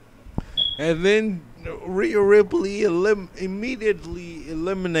 And then Rhea Ripley immediately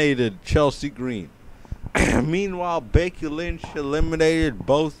eliminated Chelsea Green. Meanwhile, Becky Lynch eliminated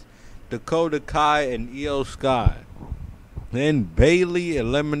both Dakota Kai and Io Sky. Then Bayley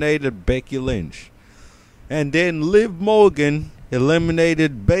eliminated Becky Lynch. And then Liv Morgan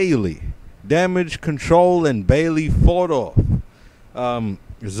eliminated Bayley. Damage Control and Bayley fought off.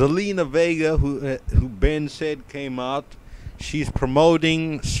 Zelina Vega, who Ben said came out, she's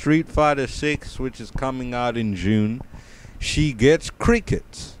promoting Street Fighter 6, which is coming out in June. She gets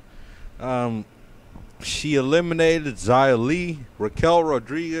crickets. She eliminated Xia Li. Raquel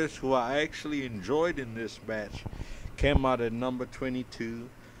Rodriguez, who I actually enjoyed in this match, came out at number 22.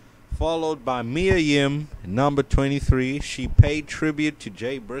 Followed by Mia Yim, number 23. She paid tribute to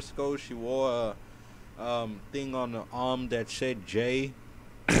Jay Briscoe. She wore a thing on the arm that said Jay.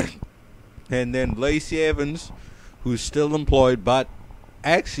 And then Lacey Evans, who's still employed, but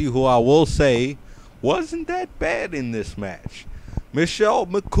actually who I will say wasn't that bad in this match. Michelle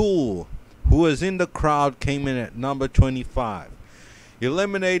McCool, who was in the crowd, came in at number 25.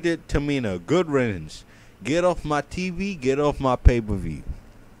 Eliminated Tamina. Good riddance. Get off my TV, get off my pay-per-view.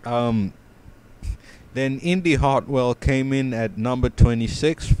 Then Indy Hartwell came in at number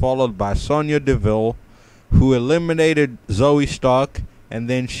 26, followed by Sonya Deville, who eliminated Zoe Stark, and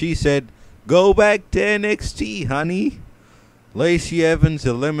then she said, "Go back to NXT, honey." Lacey Evans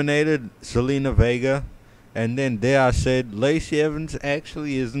eliminated Zelina Vega, and then there I said, Lacey Evans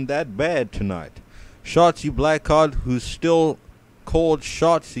actually isn't that bad tonight. Shotzi Blackheart, who's still called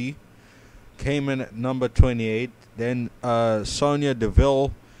Shotzi, came in at number 28. Then Sonya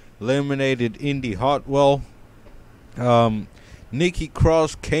Deville eliminated Indy Hartwell. Nikki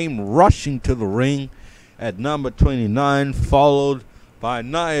Cross came rushing to the ring at number 29, followed by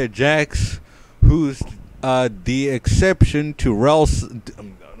Nia Jax, who's the exception to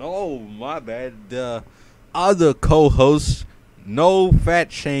oh, my bad. The other co-host, no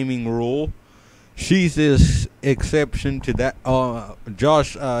fat shaming rule. She's the exception to that.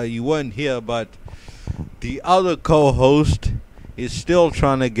 Josh, you weren't here, but the other co-host is still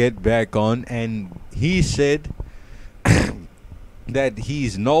trying to get back on, and he said that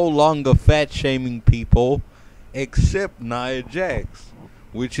he's no longer fat shaming people except Nia Jax,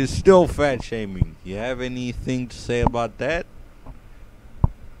 which is still fat shaming. You have anything to say about that?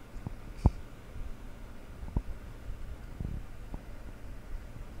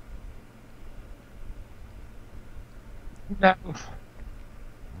 No.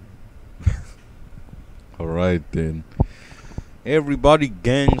 Alright then. Everybody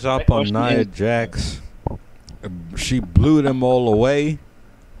gangs up on Nia Jax. She blew them all away.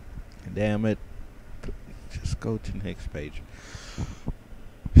 Damn it. Just go to the next page.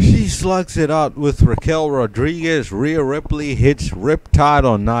 She slugs it out with Raquel Rodriguez. Rhea Ripley hits Riptide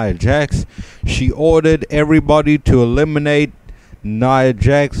on Nia Jax. She ordered everybody to eliminate Nia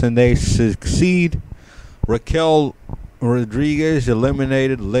Jax, and they succeed. Raquel Rodriguez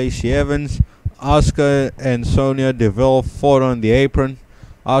eliminated Lacey Evans. Asuka and Sonya Deville fought on the apron.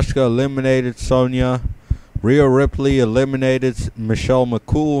 Asuka eliminated Sonya. Rhea Ripley eliminated Michelle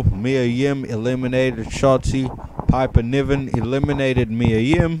McCool. Mia Yim eliminated Shotzi. Piper Niven eliminated Mia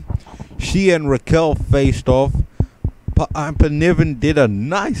Yim. She and Raquel faced off. Piper Niven did a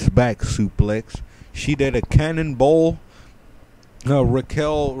nice back suplex. She did a cannonball.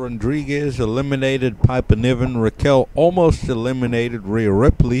 Raquel Rodriguez eliminated Piper Niven. Raquel almost eliminated Rhea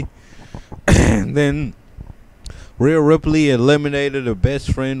Ripley. And then Rhea Ripley eliminated her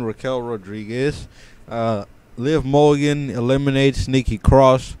best friend Raquel Rodriguez. Liv Morgan eliminates Nikki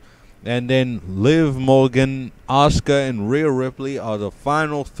Cross. And then Liv Morgan, Asuka, and Rhea Ripley are the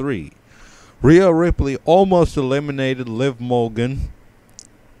final three. Rhea Ripley almost eliminated Liv Morgan.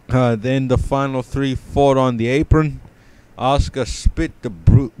 Then the final three fought on the apron. Asuka spit the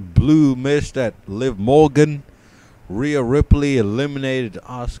blue mist at Liv Morgan. Rhea Ripley eliminated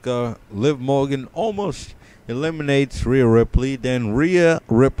Asuka. Liv Morgan almost eliminates Rhea Ripley. Then Rhea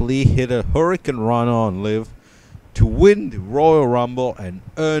Ripley hit a Hurricane Rana on Liv to win the Royal Rumble and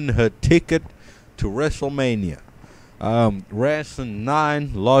earn her ticket to WrestleMania. Wrestling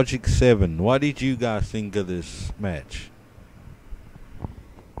 9, Logic 7. What did you guys think of this match?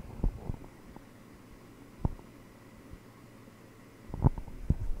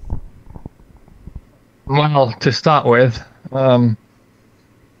 Well, to start with,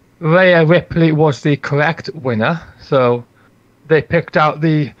 Rhea Ripley was the correct winner, so they picked out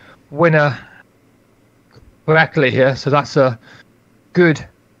the winner correctly here, so that's a good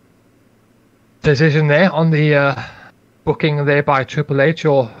decision there on the booking there by Triple H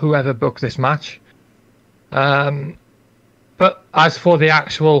or whoever booked this match. But as for the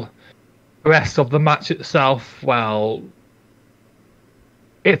actual rest of the match itself, well,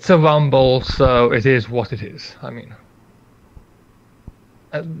 it's a Rumble, so it is what it is. I mean,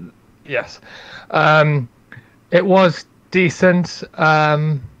 yes. It was decent.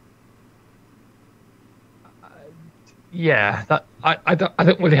 Yeah, that I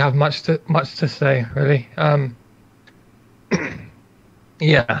don't really have much to say, really.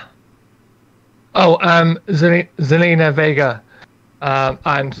 Yeah. Oh, Zelina Vega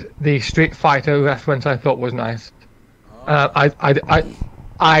and the Street Fighter reference I thought was nice.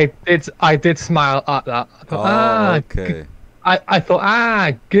 I did smile at that. I thought, okay. I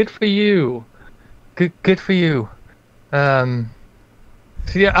thought, good for you. Good for you. So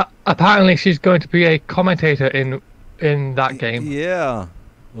yeah, apparently she's going to be a commentator in that game. Yeah.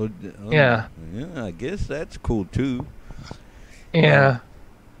 Well, yeah. Yeah, I guess that's cool too. Yeah.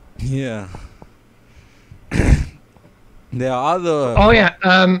 Yeah. There are other. Oh yeah.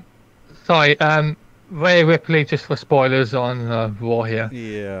 Sorry. Rhea Ripley, just for spoilers on Raw here.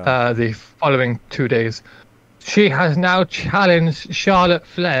 Yeah. The following 2 days, she has now challenged Charlotte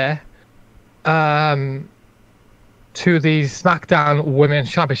Flair to the SmackDown Women's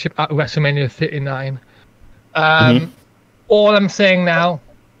Championship at WrestleMania 39. All I'm saying now,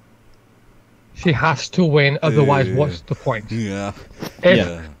 she has to win, otherwise what's the point? Yeah.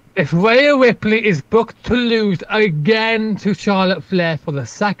 If Rhea Ripley is booked to lose again to Charlotte Flair for the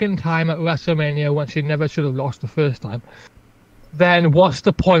second time at WrestleMania when she never should have lost the first time, then what's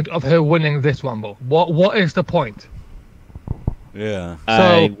the point of her winning this Rumble? What is the point? Yeah.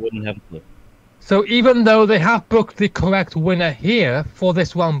 I wouldn't have a clue. So even though they have booked the correct winner here for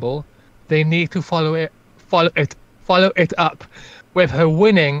this Rumble, they need to follow it follow it up with her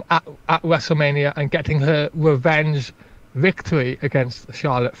winning at WrestleMania and getting her revenge victory against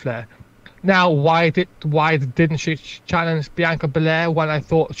Charlotte Flair. Now, why didn't she challenge Bianca Belair when I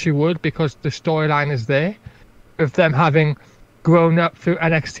thought she would? Because the storyline is there, with them having grown up through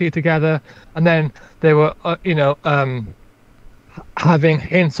NXT together, and then they were, having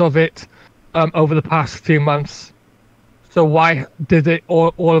hints of it over the past few months. So why did it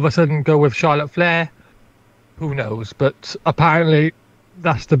all of a sudden go with Charlotte Flair? Who knows? But apparently,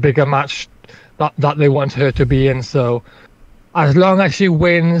 that's the bigger match that they want her to be in. So, as long as she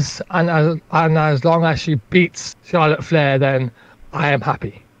wins and as long as she beats Charlotte Flair, then I am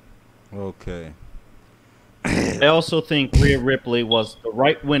happy. Okay. I also think Rhea Ripley was the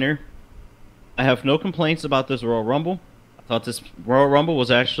right winner. I have no complaints about this Royal Rumble. I thought this Royal Rumble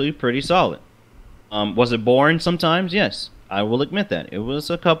was actually pretty solid. Was it boring sometimes? Yes, I will admit that. It was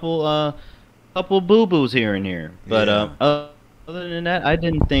a couple boo-boos here and here. But other than that, I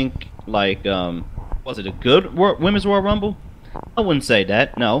didn't think, was it a good Women's Royal Rumble? I wouldn't say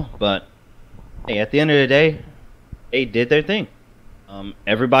that, no. But, hey, at the end of the day, they did their thing.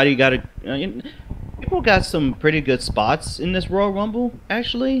 Everybody got people got some pretty good spots in this Royal Rumble,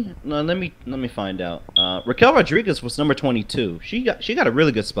 actually. No, let me find out. Raquel Rodriguez was number 22. She got a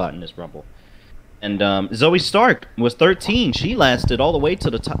really good spot in this Rumble. And Zoe Stark was 13. She lasted all the way to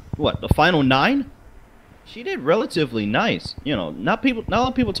the final 9? She did relatively nice. Not a lot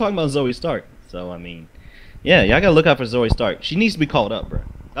of people talking about Zoe Stark. So, I mean, yeah, y'all gotta look out for Zoe Stark. She needs to be called up, bro.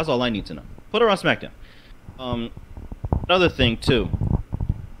 That's all I need to know. Put her on SmackDown. Another thing, too.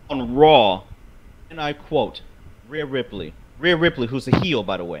 On Raw, and I quote, Rhea Ripley, who's a heel,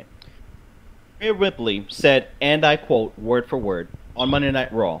 by the way. Rhea Ripley said, and I quote, word for word, on Monday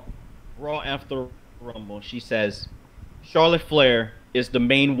Night Raw, after Rumble, she says, Charlotte Flair is the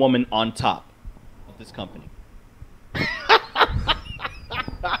main woman on top of this company.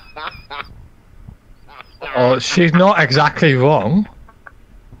 Oh, she's not exactly wrong.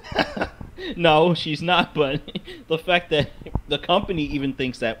 No, she's not, but the fact that the company even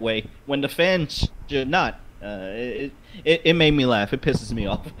thinks that way when the fans should not, it made me laugh. It pisses me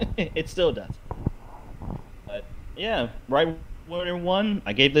off. It still does. But yeah, right winner won.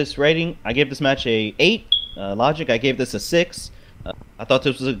 I gave this match a 8. Logic, I gave this a 6. I thought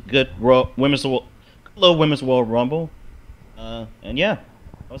this was a good women's World Rumble. And yeah,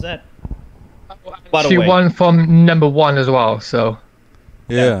 how was that? By the way, she won from number 1 as well, so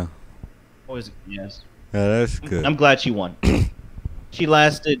Yeah. always yes. Yeah, that's good. I'm glad she won. She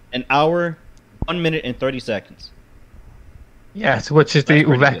lasted an hour, 1 minute and 30 seconds. yes, which is the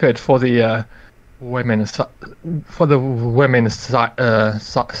record for the women's side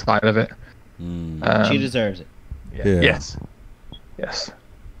of it. She deserves it. Yeah. Yes.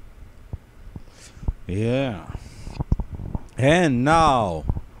 Yeah. And now,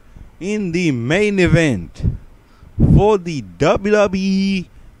 in the main event for the WWE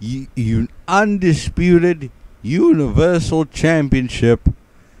Undisputed Universal Championship,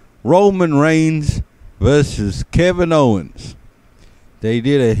 Roman Reigns versus Kevin Owens. They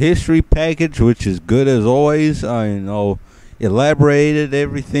did a history package, which is good as always. Elaborated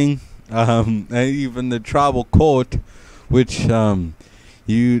everything, and even the tribal court, which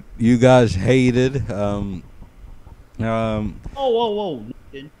you guys hated. Whoa.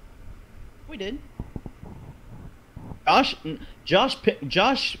 We did.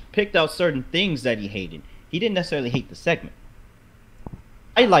 Josh picked out certain things that he hated. He didn't necessarily hate the segment.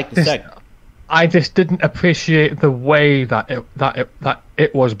 I liked the segment. I just didn't appreciate the way that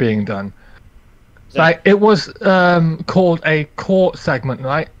it was being done. Like, it was called a court segment,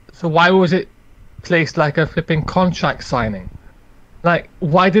 right? So why was it placed like a flipping contract signing? Like,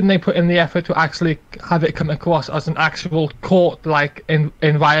 why didn't they put in the effort to actually have it come across as an actual court-like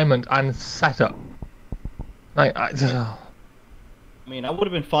environment and setup? Like, I mean, I would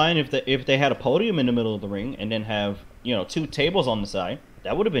have been fine if they had a podium in the middle of the ring and then have 2 tables on the side.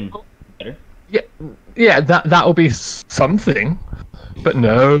 That would have been better. Yeah, that would be something, but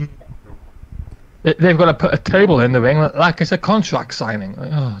no. They've got to put a table in the ring like it's a contract signing.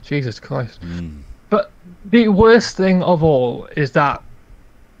 Like, oh, Jesus Christ. But the worst thing of all is that,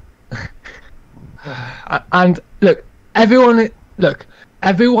 and everyone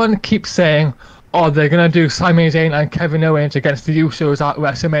keeps saying, oh, they're going to do Sami Zayn and Kevin Owens against the Usos at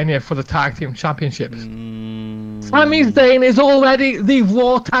WrestleMania for the Tag Team Championships. Sami Zayn is already the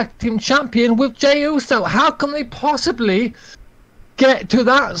Raw Tag Team Champion with Jey Uso. How can they possibly get to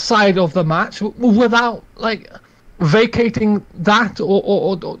that side of the match without, like, vacating that?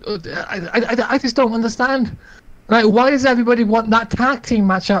 I just don't understand. Like, why does everybody want that tag team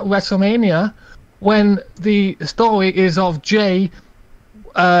match at WrestleMania when the story is of Jay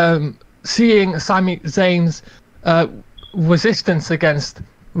seeing Sami Zayn's resistance against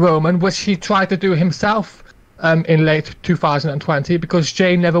Roman, which he tried to do himself in late 2020, because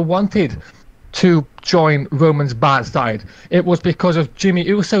Jay never wanted to join Roman's bad side. It was because of Jimmy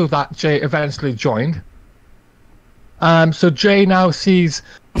Uso that Jay eventually joined. So Jay now sees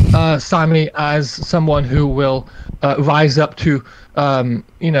Sami as someone who will rise up to, like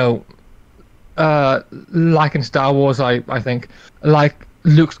in Star Wars, I think, like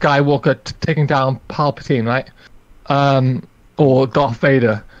Luke Skywalker taking down Palpatine, right? Or Darth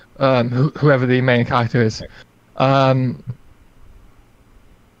Vader, whoever the main character is.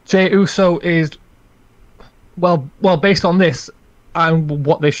 Jey Uso is, well, based on this and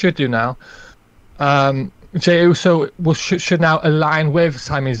what they should do now, Jey Uso should now align with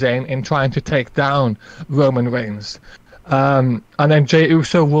Sami Zayn in trying to take down Roman Reigns. And then Jey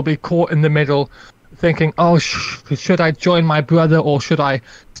Uso will be caught in the middle thinking, oh, should I join my brother or should I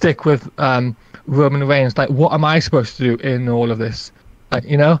stick with Roman Reigns? Like, what am I supposed to do in all of this? Like,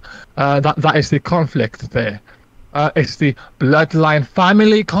 that is the conflict there. It's the bloodline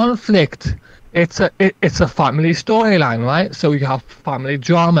family conflict. It's a family storyline, right? So you have family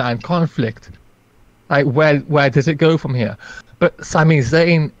drama and conflict. Like, where does it go from here? But Sami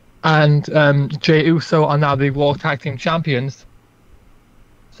Zayn and Jey Uso are now the Raw Tag Team Champions.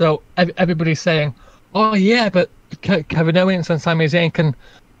 So everybody's saying, oh yeah, but Kevin Owens and Sami Zayn can,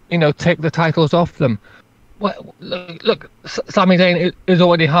 take the titles off them. Well, look, Sami Zayn is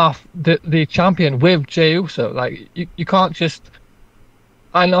already half the champion with Jey Uso. Like, you can't just...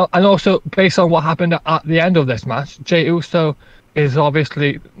 And also, based on what happened at the end of this match, Jey Uso is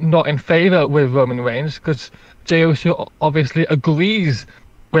obviously not in favour with Roman Reigns, because Jey Uso obviously agrees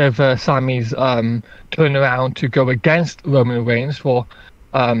with Sami's turnaround to go against Roman Reigns for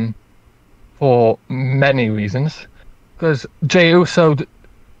many reasons. Because Jey Uso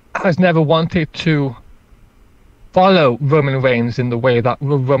has never wanted to follow Roman Reigns in the way that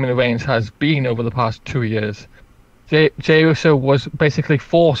Roman Reigns has been over the past 2 years. Jey Uso was basically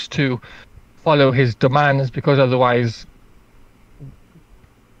forced to follow his demands, because otherwise,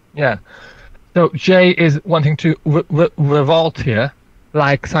 yeah. So Jey is wanting to revolt here,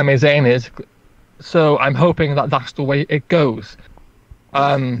 like Sami Zayn is. So I'm hoping that that's the way it goes.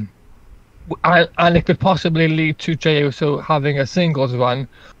 And it could possibly lead to Jey Uso having a singles run,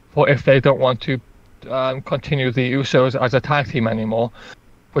 for if they don't want to continue the Usos as a tag team anymore,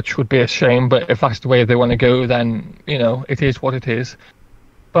 which would be a shame. But if that's the way they want to go, then it is what it is.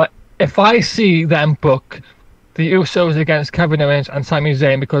 But if I see them book the Usos against Kevin Owens and Sami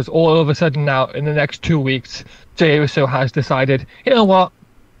Zayn, because all of a sudden now in the next 2 weeks Jey Uso has decided, you know what,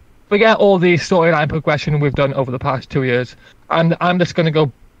 forget all the storyline progression we've done over the past 2 years, and I'm just going to go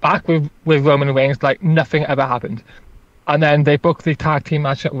back with Roman Reigns like nothing ever happened. And then they book the tag team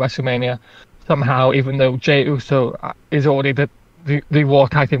match at WrestleMania somehow, even though Jey Uso is already the Raw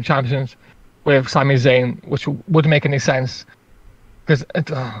Tag Team Champions with Sami Zayn, which wouldn't make any sense. Because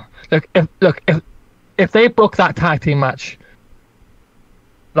if they book that tag team match,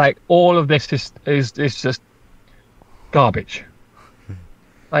 like, all of this is just garbage.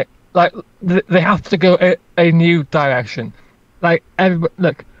 like they have to go a new direction. Like,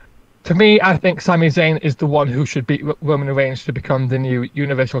 look. To me, I think Sami Zayn is the one who should beat Roman Reigns to become the new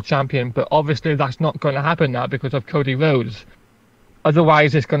Universal Champion, but obviously that's not going to happen now because of Cody Rhodes.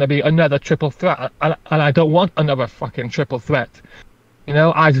 Otherwise, it's going to be another triple threat, and I don't want another fucking triple threat.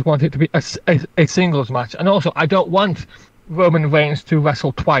 I just want it to be a singles match. And also, I don't want Roman Reigns to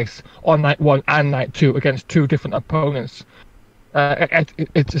wrestle twice on night 1 and night 2 against 2 different opponents.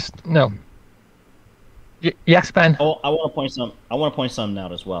 It just, no. Yes, Ben? Oh, I want to point something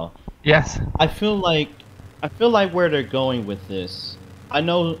out as well. Yes. I feel like where they're going with this, I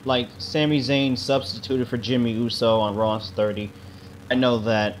know, like, Sami Zayn substituted for Jimmy Uso on Raw's 30. I know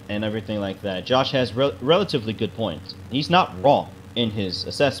that and everything like that. Josh has relatively good points. He's not wrong in his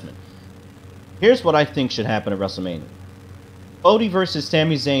assessment. Here's what I think should happen at WrestleMania. Cody versus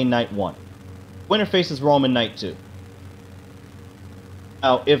Sami Zayn night 1. Winner faces Roman night 2.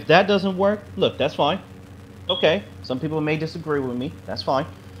 Now, if that doesn't work, look, that's fine. Okay, some people may disagree with me. That's fine.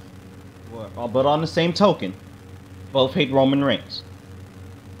 But on the same token, both hate Roman Reigns.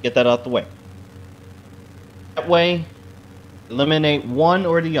 Get that out the way. That way, eliminate one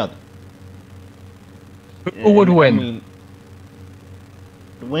or the other. Who would win? I mean,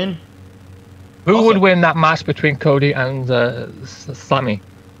 win? Who would win that match between Cody and Sami?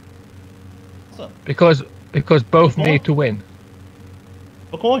 Because both need to win.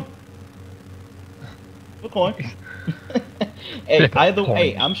 A coin. Hey, flip a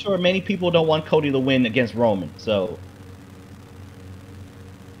coin. I'm sure many people don't want Cody to win against Roman. So,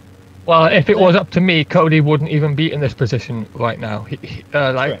 Well, if it was up to me, Cody wouldn't even be in this position right now.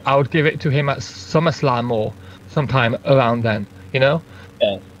 Right. I would give it to him at SummerSlam or sometime around then. You know?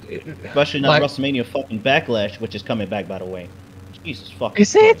 yeah, especially not Like- WrestleMania fucking Backlash, which is coming back, by the way. Jesus fucking.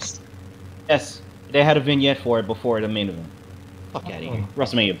 Is Christ. it? Yes, they had a vignette for it before the main event. Fuck out of here.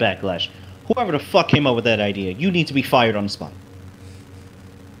 WrestleMania Backlash. Whoever the fuck came up with that idea, you need to be fired on the spot.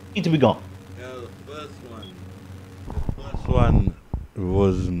 You need to be gone. Yeah, the first one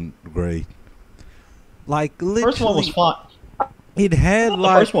wasn't great. Like literally, First one was fine. it had The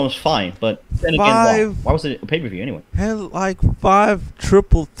like first one was fine, but then again, why was it a pay-per-view anyway? had like 5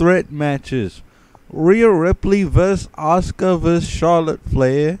 triple threat matches. Rhea Ripley versus Asuka versus Charlotte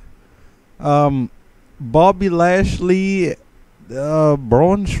Flair. Bobby Lashley,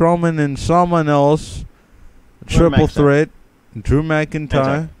 Braun Strowman, and someone else. Triple threat. Drew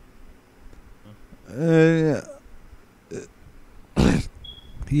McIntyre.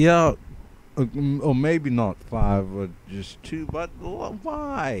 Yeah, or maybe not 5, or just 2. But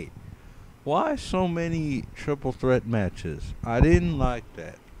why? Why so many triple threat matches? I didn't like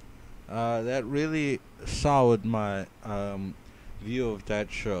that. That really soured my view of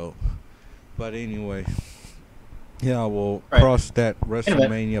that show. But anyway, yeah, we'll cross that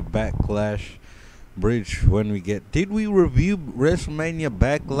WrestleMania Backlash bridge when we get. Did we review WrestleMania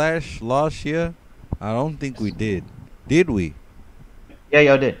Backlash last year? I don't think we did. Did we? Yeah,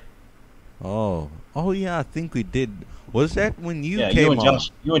 y'all did. Oh yeah, I think we did. Was that when you Yeah, came on?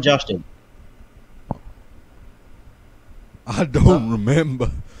 You and Josh did. I don't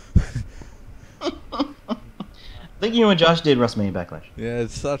remember. I think you and Josh did WrestleMania Backlash. Yeah,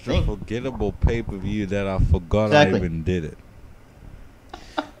 it's such a forgettable pay-per-view that I forgot I even did it.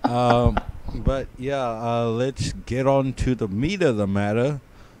 But yeah, let's get on to the meat of the matter.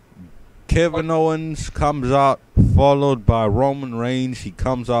 Kevin Owens comes out, followed by Roman Reigns. He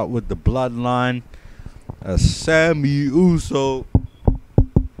comes out with the Bloodline. Sammy Uso.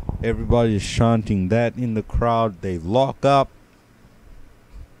 Everybody's chanting that in the crowd. They lock up.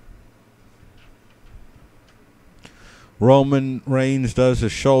 Roman Reigns does a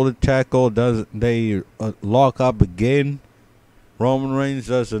shoulder tackle. They lock up again. Roman Reigns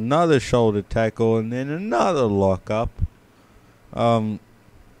does another shoulder tackle and then another lock up.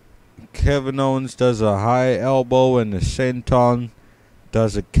 Kevin Owens does a high elbow and a senton.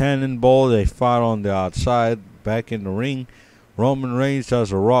 Does a cannonball. They fight on the outside. Back in the ring. Roman Reigns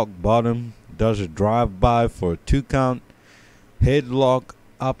does a rock bottom. Does a drive-by for a 2 count. Headlock,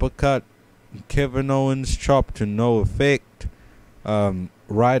 uppercut. Kevin Owens chop to no effect.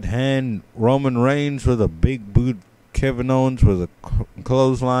 Right hand, Roman Reigns with a big boot. Kevin Owens with a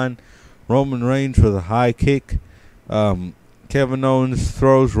clothesline. Roman Reigns with a high kick. Kevin Owens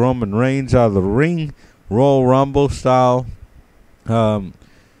throws Roman Reigns out of the ring. Royal Rumble style.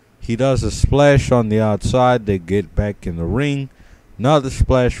 He does a splash on the outside. They get back in the ring. Another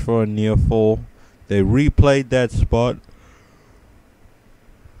splash for a near fall. They replayed that spot.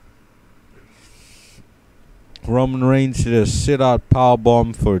 Roman Reigns did a sit-out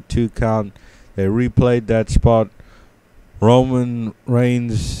powerbomb for a 2 count. They replayed that spot. Roman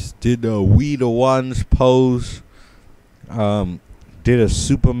Reigns did a We the Ones pose. Did a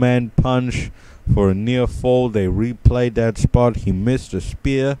Superman punch for a near fall. They replayed that spot. He missed a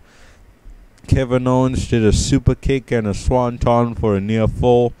spear. Kevin Owens did a super kick and a swanton for a near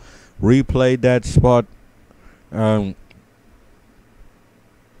fall. Replayed that spot.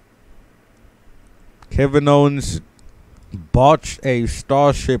 Kevin Owens botched a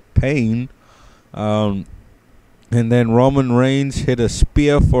Starship Pain. And then Roman Reigns hit a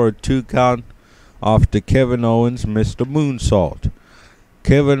spear for a 2 count after Kevin Owens missed a moonsault.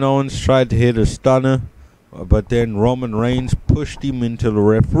 Kevin Owens tried to hit a stunner, but then Roman Reigns pushed him into the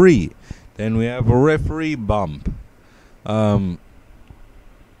referee. Then we have a referee bump. No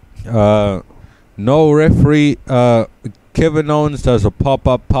referee. Kevin Owens does a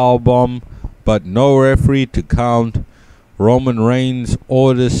pop-up powerbomb, but no referee to count. Roman Reigns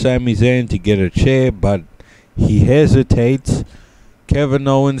orders Sami Zayn to get a chair, but he hesitates. Kevin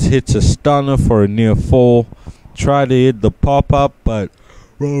Owens hits a stunner for a near fall. Try to hit the pop-up, but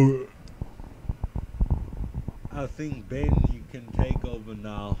I think, Ben, you can take over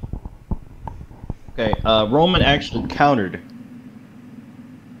now. Okay, Roman actually countered.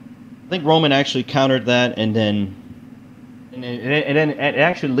 I think Roman actually countered that, and then it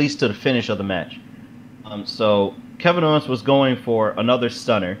actually leads to the finish of the match. So Kevin Owens was going for another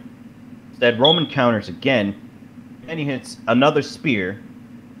stunner. Instead, Roman counters again, and he hits another spear,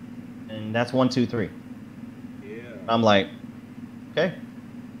 and that's 1, 2, 3. Yeah. I'm like, Okay.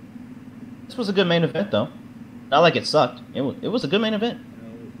 This was a good main event, though. Not like it sucked. It was a good main event.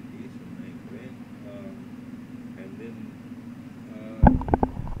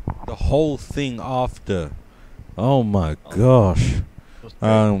 The whole thing after, oh my gosh,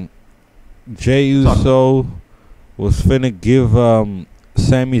 Jey Uso was finna give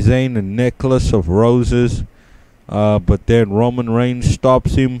Sami Zayn a necklace of roses, but then Roman Reigns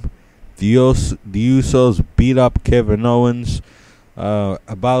stops him. The Usos beat up Kevin Owens. By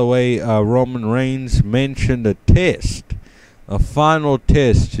the way, Roman Reigns mentioned a test, a final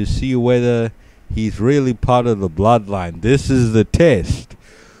test to see whether he's really part of the Bloodline. This is the test.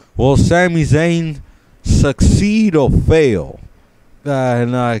 Will Sami Zayn succeed or fail?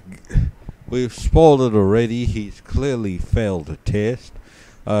 And we've spoiled it already. He's clearly failed the test.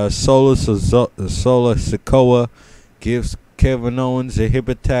 Solo Sikoa gives Kevin Owens a hip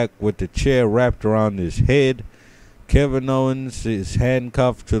attack with the chair wrapped around his head. Kevin Owens is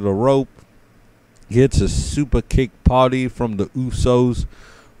handcuffed to the rope. Gets a super kick party from the Usos.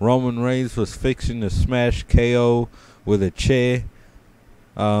 Roman Reigns was fixing to smash KO with a chair.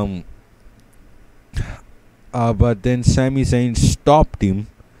 But then Sami Zayn stopped him.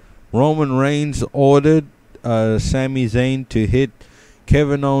 Roman Reigns ordered Sami Zayn to hit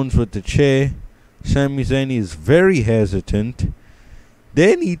Kevin Owens with the chair. Sami Zayn is very hesitant.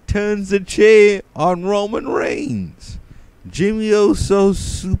 Then he turns the chair on Roman Reigns. Jimmy Uso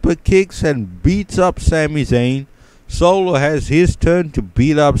super kicks and beats up Sami Zayn. Solo has his turn to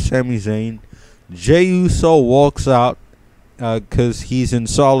beat up Sami Zayn. Jey Uso walks out because he's in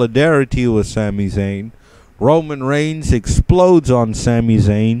solidarity with Sami Zayn. Roman Reigns explodes on Sami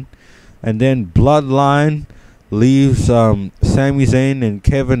Zayn. And then Bloodline leaves Sami Zayn and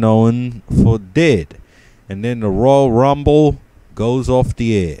Kevin Owens for dead. And then the Royal Rumble goes off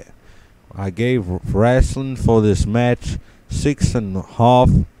the air. I gave wrestling for this match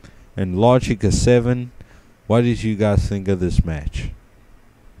 6.5 and logic a 7. What did you guys think of this match?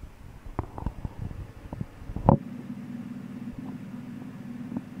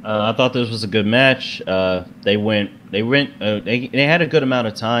 I thought this was a good match. They had a good amount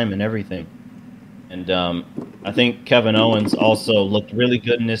of time and everything. And I think Kevin Owens also looked really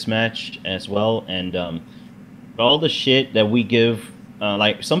good in this match as well. And all the shit that we give,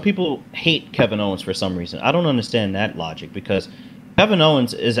 like some people hate Kevin Owens for some reason. I don't understand that logic because Kevin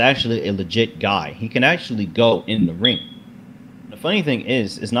Owens is actually a legit guy. He can actually go in the ring. The funny thing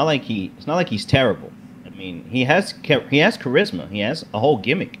is, it's not like he's terrible. I mean, he has charisma. He has a whole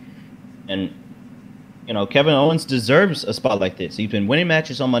gimmick, and you know, Kevin Owens deserves a spot like this. He's been winning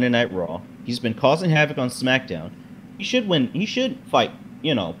matches on Monday Night Raw. He's been causing havoc on SmackDown. He should win. He should fight,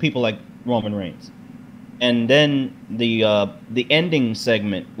 you know, people like Roman Reigns. And then the ending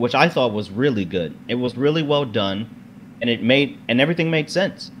segment, which I thought was really good. It was really well done, and everything made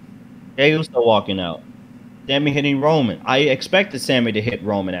sense. Jey Uso walking out, Sami hitting Roman. I expected Sami to hit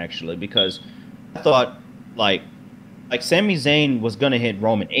Roman actually because I thought like Sami Zayn was gonna hit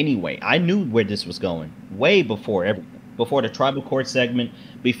Roman anyway. I knew where this was going way before everything, before the Tribal Court segment,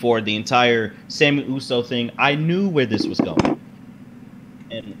 before the entire Sami Uso thing. I knew where this was going,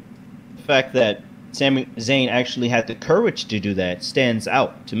 and the fact that Sami Zayn actually had the courage to do that stands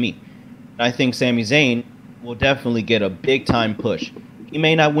out to me. I think Sami Zayn will definitely get a big time push. He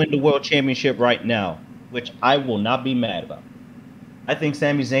may not win the World Championship right now, which I will not be mad about. I think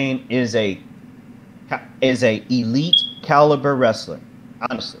Sami Zayn is a elite caliber wrestler.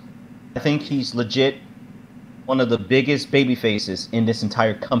 Honestly, I think he's legit one of the biggest baby faces in this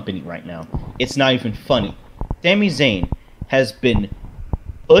entire company right now. It's not even funny. Sami Zayn has been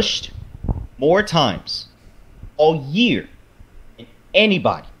pushed more times all year than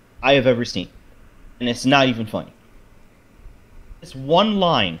anybody I have ever seen, and it's not even funny. This one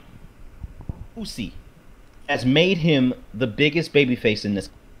line, "Pussy," has made him the biggest babyface in this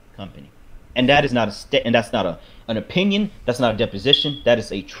company. And that is not an opinion. That's not a deposition. That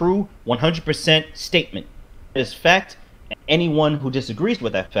is a true 100% statement. It is fact. And anyone who disagrees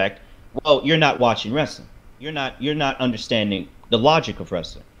with that fact, well, you're not watching wrestling. You're not understanding the logic of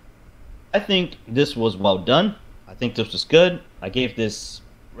wrestling. I think this was well done. I think this was good. I gave this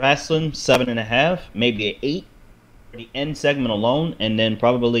wrestling 7.5, maybe an 8 for the end segment alone, and then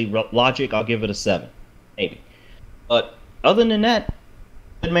probably logic. I'll give it a 7, maybe. But other than that,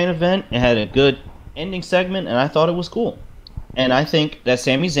 good main event. It had a good ending segment, and I thought it was cool. And I think that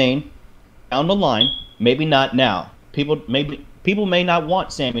Sami Zayn, down the line, maybe not now. People may not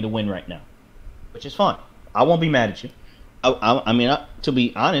want Sami to win right now, which is fine. I won't be mad at you. I mean, to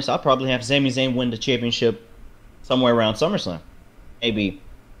be honest, I'll probably have Sami Zayn win the championship somewhere around SummerSlam, maybe,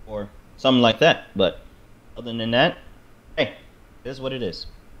 or something like that. But other than that, hey, It is what it is.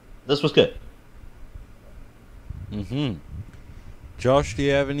 This was good. Josh, do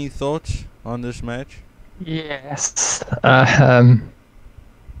you have any thoughts on this match? Yes.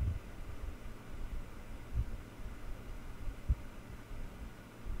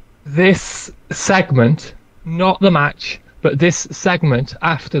 This segment, not the match, but this segment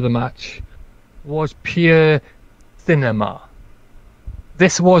after the match, was pure cinema.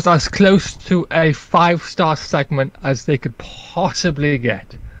 This was as close to a 5-star segment as they could possibly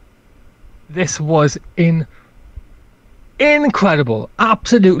get. This was incredible,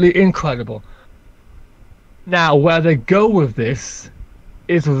 absolutely incredible. Now, where they go with this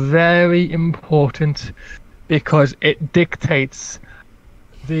is very important because it dictates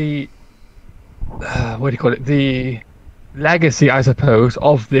the the legacy, I suppose,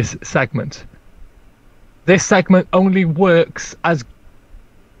 of this segment. This segment only works as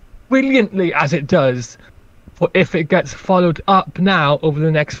brilliantly as it does for if it gets followed up now over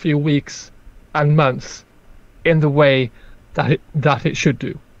the next few weeks and months in the way that it should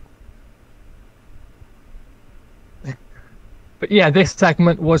do. But yeah, this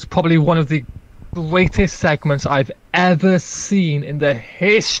segment was probably one of the greatest segments I've ever seen in the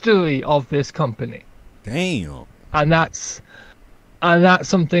history of this company. Damn. And that's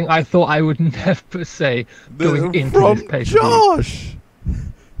something I thought I would never say going into From this pay-per-view. Josh.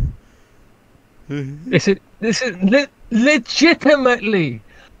 This is legitimately,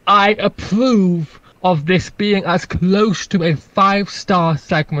 I approve of this being as close to a 5-star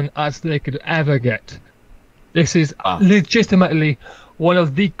segment as they could ever get. This is legitimately one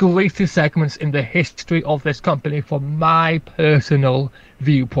of the greatest segments in the history of this company from my personal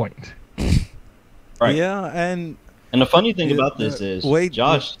viewpoint. Right. Yeah, and the funny thing about this is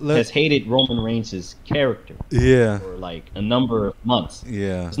Josh has hated Roman Reigns' character for like a number of months.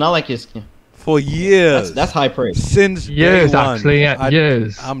 Yeah. It's not like his... For years. That's high praise. Since years, day one. actually, yeah,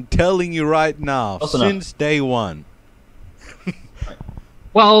 years. I'm telling you right now, since day one.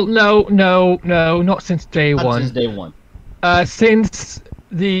 Well, no, not since day Not one. since day one. Since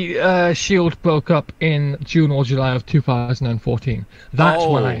the Shield broke up in June or July of 2014. That's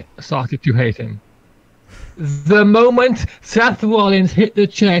when I started to hate him. The moment Seth Rollins hit the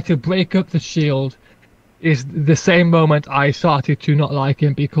chair to break up the Shield is the same moment I started to not like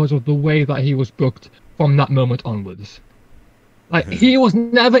him because of the way that he was booked from that moment onwards. Like, he was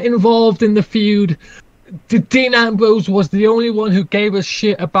never involved in the feud. Dean Ambrose was the only one who gave a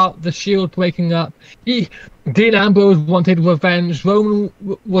shit about the Shield breaking up. Dean Ambrose wanted revenge. Roman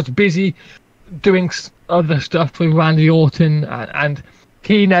was busy doing other stuff with Randy Orton, and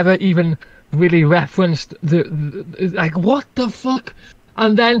he never even really referenced the like, what the fuck?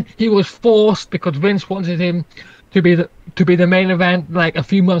 And then he was forced because Vince wanted him to be the main event. Like a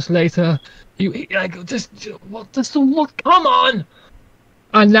few months later, he like what? Come on!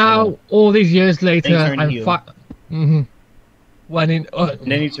 And now all these years later, and then he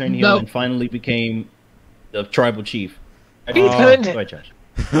turned heel and finally became the tribal chief. He turned. Go ahead, Josh.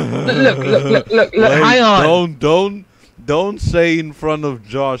 Look! Hang on! Don't say in front of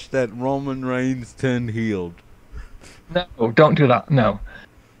Josh that Roman Reigns turned heel. No, don't do that. No,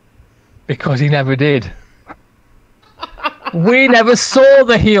 because he never did. We never saw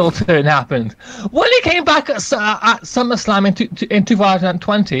the heel turn happen. When he came back at SummerSlam in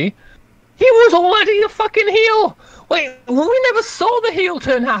 2020, he was already a fucking heel. Wait, we never saw the heel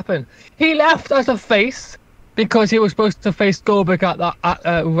turn happen. He left as a face because he was supposed to face Goldberg at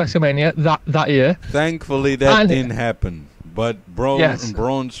WrestleMania that year. Thankfully, that didn't happen. But Braun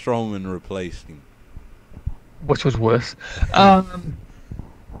Strowman replaced him. Which was worse.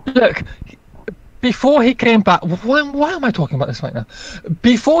 Look, before he came back... Why am I talking about this right now?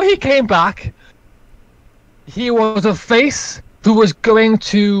 Before he came back, he was a face who was going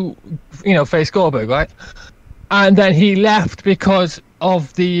to, face Goldberg, right? And then he left because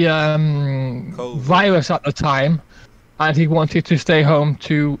of the virus at the time, and he wanted to stay home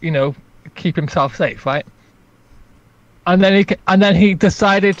to, keep himself safe, right? And then he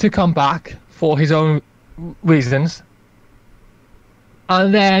decided to come back for his own reasons.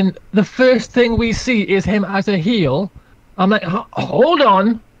 And then the first thing we see is him as a heel. I'm like, hold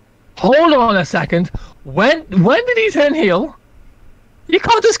on a second. When did he turn heel? You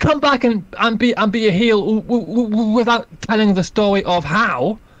can't just come back and be a heel without telling the story of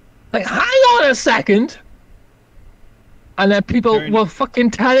how. Like, hang on a second. And then people were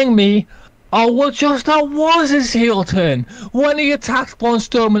fucking telling me, oh, well, just that was his heel turn. When he attacked Braun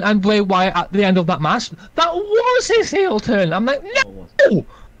Strowman and Bray Wyatt at the end of that match, that was his heel turn. I'm like, no!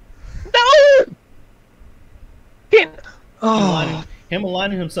 Him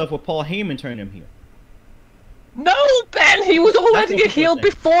aligning himself with Paul Heyman turned him heel. No, Ben, he was already a heel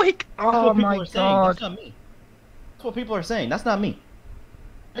before he. Oh my god! That's not me. That's what people are saying. That's not me.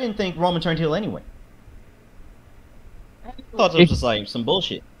 I didn't think Roman turned heel anyway. I thought it was just like some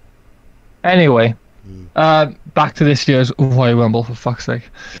bullshit. Anyway, back to this year's Royal Rumble, for fuck's sake.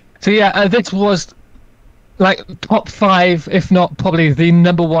 So yeah, this was like top 5, if not probably the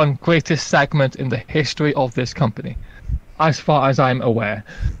 #1 greatest segment in the history of this company, as far as I'm aware.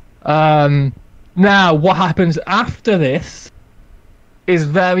 Now, what happens after this is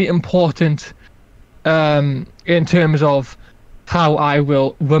very important in terms of how I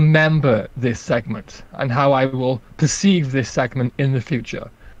will remember this segment and how I will perceive this segment in the future.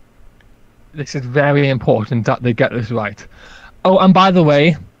 This is very important that they get this right. Oh, and by the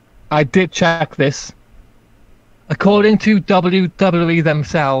way, I did check this. According to WWE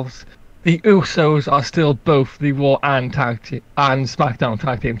themselves, the Usos are still both the Raw and SmackDown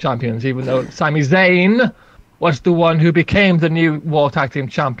Tag Team Champions, even though Sami Zayn was the one who became the new Raw Tag Team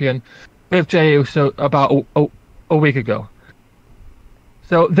Champion with Jey Uso about a week ago.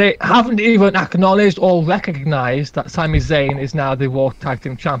 So they haven't even acknowledged or recognized that Sami Zayn is now the Raw Tag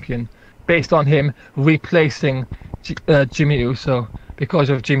Team Champion, based on him replacing Jimmy Uso because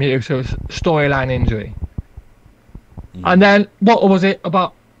of Jimmy Uso's storyline injury. And then, what was it,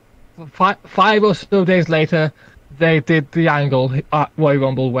 about 5 or so days later, they did the angle at Royal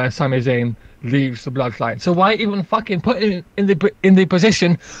Rumble where Sami Zayn leaves the Bloodline. So why even fucking put him in the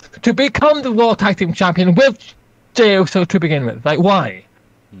position to become the Raw Tag Team Champion with Jey Uso to begin with? Like, why?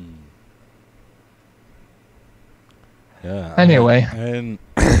 Yeah. Anyway. And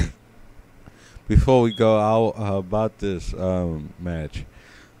before we go out about this match,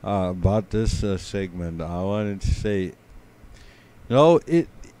 about this segment, I wanted to say,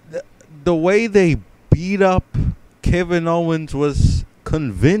 the way they beat up Kevin Owens was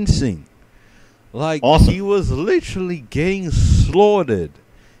convincing. Like, awesome. He was literally getting slaughtered.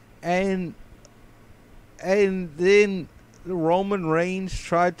 And then Roman Reigns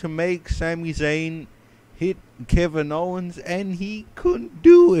tried to make Sami Zayn hit Kevin Owens, and he couldn't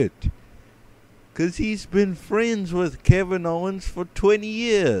do it. Because he's been friends with Kevin Owens for 20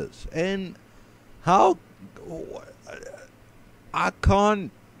 years. And how... I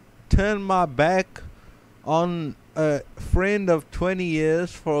can't turn my back on a friend of 20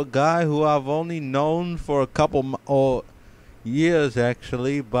 years for a guy who I've only known for a couple or years,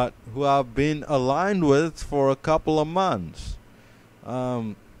 actually, but who I've been aligned with for a couple of months.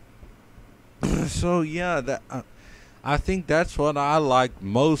 So, yeah, I think that's what I liked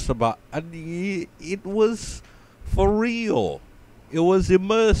most about it. It was for real. It was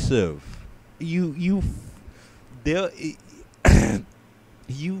immersive. You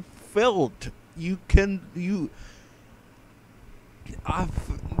felt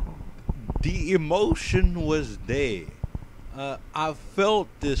the emotion was there. I felt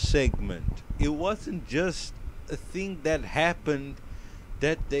this segment. It wasn't just a thing that happened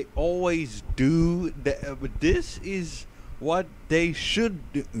that they always do. But this is what they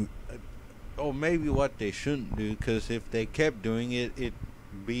should do, or maybe what they shouldn't do. Because if they kept doing it, it'd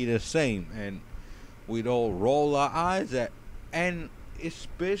be the same, and we'd all roll our eyes at. And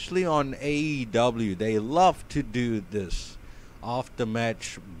especially on AEW, they love to do this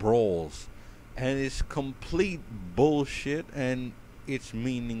after-match brawls, and it's complete bullshit and it's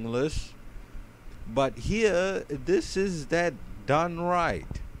meaningless. But here, this is that done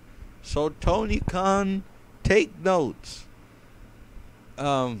right. So Tony Khan, take notes.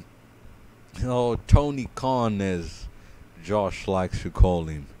 Tony Khan, as Josh likes to call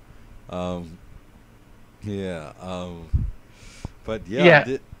him. But yeah,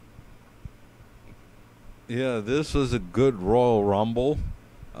 this was a good Royal Rumble.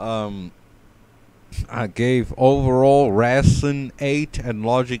 I gave overall wrestling 8 and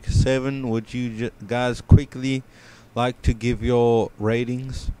logic 7. Would you guys quickly like to give your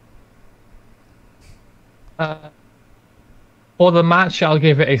ratings? For the match, I'll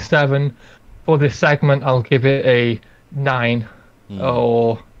give it a 7. For this segment, I'll give it a 9,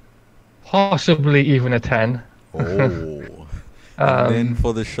 or possibly even a 10. Oh. And then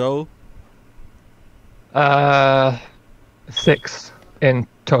for the show? 6 in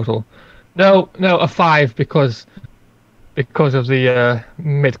total. No, a 5 because of the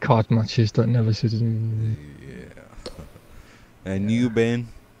mid-card matches that never suited me. Yeah. And you, Ben?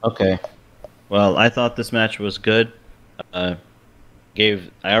 Okay. Well, I thought this match was good. I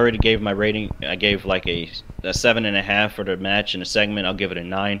already gave my rating. I gave like a 7.5 for the match and the segment. I'll give it a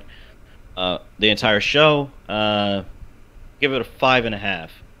 9. The entire show, give it a 5.5,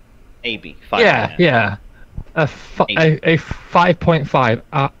 maybe 5.5. Yeah. A 5.5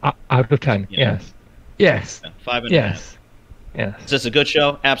 out of 10. Yeah. Yes. Yes. 5.5. Yes. Yes. Is this a good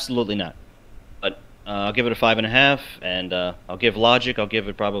show? Absolutely not. But I'll give it a 5.5, and I'll give Logic. I'll give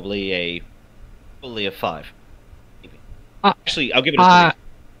it probably a 5. Maybe. Actually, I'll give it a 3.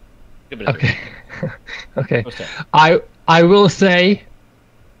 Give it a 3. Okay. Okay. I will say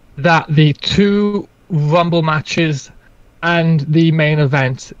that the 2 Rumble matches and the main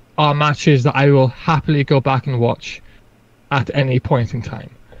event are matches that I will happily go back and watch at any point in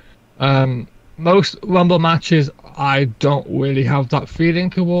time. Most Rumble matches I don't really have that feeling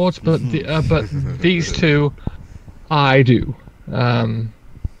towards, but but these 2 I do.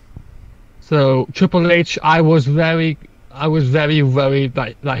 So Triple H, I was very worried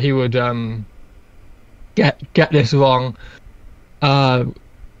that he would get this wrong,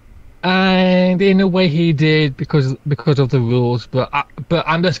 and in a way he did because of the rules. But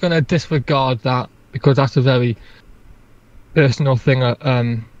I'm just gonna disregard that because that's a very personal thing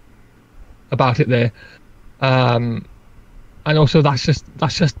about it there, and also that's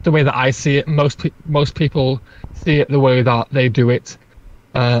just the way that I see it. Most people see it the way that they do it,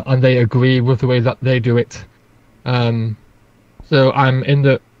 and they agree with the way that they do it. So I'm in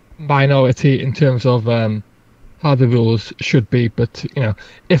the minority in terms of how the rules should be. But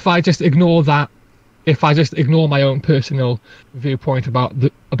if I just ignore that, if I just ignore my own personal viewpoint about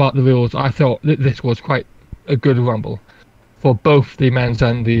the rules, I thought that this was quite a good Rumble for both the men's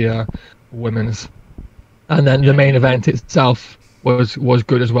and the women's, and then the main event itself was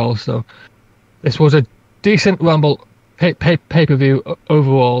good as well. So this was a decent Rumble pay-per-view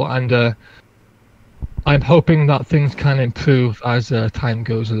overall, and I'm hoping that things can improve as time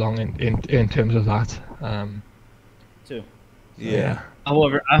goes along in terms of that. Too. Yeah.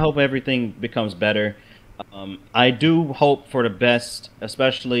 However, I hope everything becomes better. I do hope for the best,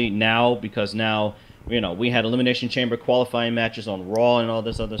 especially now, because now we had Elimination Chamber qualifying matches on Raw and all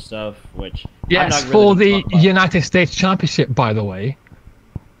this other stuff, which yes, for the United States Championship, by the way.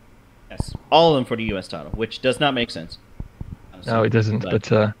 Yes, all of them for the U.S. title, which does not make sense. Honestly. No, it doesn't.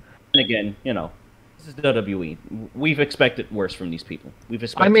 But and again, this is WWE. We've expected worse from these people. We've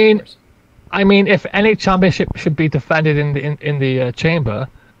expected worse. I mean, if any championship should be defended in the chamber,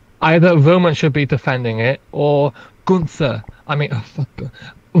 either Roman should be defending it or Gunther.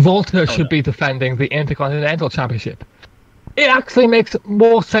 Walter should be defending the Intercontinental Championship. It actually makes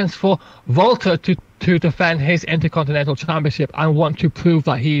more sense for Walter to defend his Intercontinental Championship and want to prove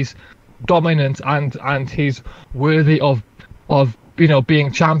that he's dominant and he's worthy of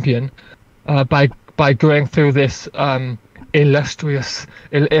being champion by going through this illustrious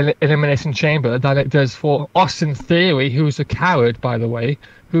elimination chamber than it does for Austin Theory, who's a coward, by the way,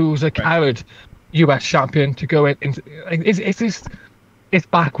 who's a coward US champion to go in. It's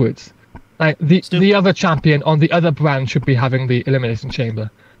backwards. Like the other champion on the other brand should be having the elimination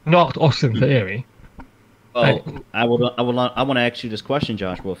chamber, not Austin Theory. Well, I want to ask you this question,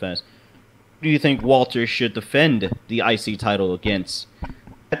 Josh, real fast. Who do you think Walter should defend the IC title against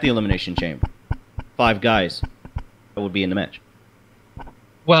at the elimination chamber? 5 guys that would be in the match.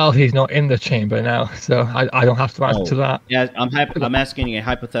 Well, he's not in the chamber now, so I don't have to answer to that. Yeah, I'm asking you a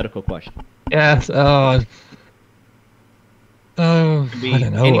hypothetical question. Yes. I don't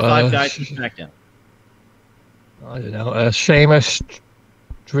know. Any 5 guys from SmackDown. I don't know. Sheamus,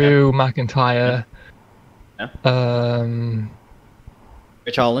 Drew McIntyre. Yeah.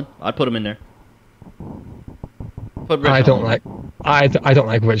 Rich Holland. I'd put him in there. I don't like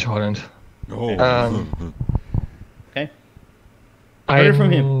Rich Holland. Oh. Okay. I heard from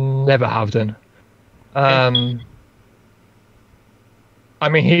him. Never have done. I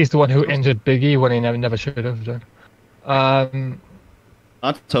mean, he's the one who injured Big E when he never should have done. On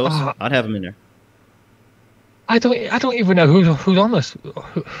toast. I'd have him in there. I don't even know who's on this.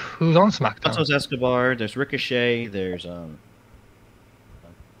 Who's on SmackDown? Santos Escobar. There's Ricochet. There's a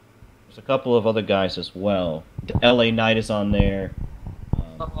couple of other guys as well. LA Knight is on there.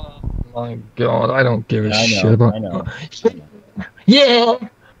 Oh my God, I don't give a shit about. I know. Yeah,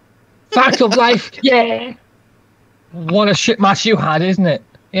 fact of life. Yeah, what a shit match you had, isn't it?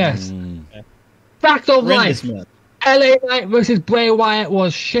 Yes. Fact of life. LA Knight versus Bray Wyatt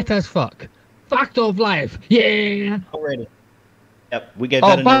was shit as fuck. Fact of life. Yeah. Already. Yep, we get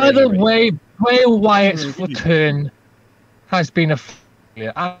that. Oh, by the way, Bray Wyatt's return has been a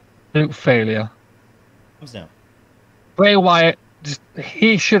failure. Absolute failure. Comes down. Bray Wyatt,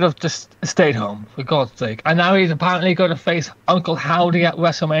 he should have just stayed home, for God's sake. And now he's apparently going to face Uncle Howdy at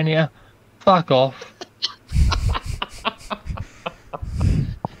WrestleMania. Fuck off.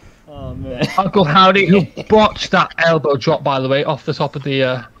 Oh, man. Uncle Howdy, who botched that elbow drop, by the way, off the top of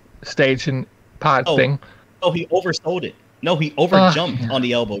the stage and pad thing. Oh, he oversold it. No, he overjumped on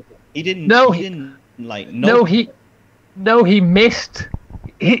the elbow. He didn't. No, he didn't Like No, he missed.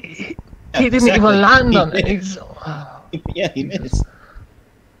 He didn't exactly. even land He on it. missed. Yeah, he missed.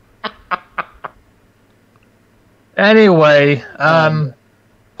 Anyway,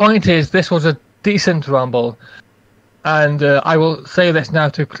 point is, this was a decent Rumble, and I will say this now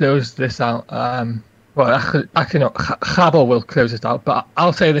to close this out. Well, actually, no, Kgabo will close it out, but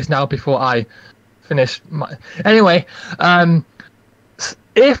I'll say this now before I finish. Anyway,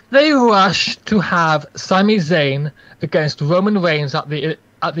 if they rush to have Sami Zayn against Roman Reigns at the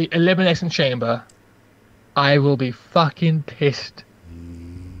Elimination Chamber, I will be fucking pissed.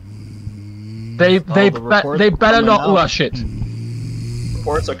 They better not rush it.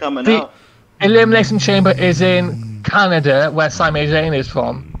 Reports are coming The out. Elimination Chamber is in Canada, where Sami Zayn is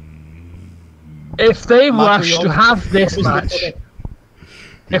from. If they rush to have this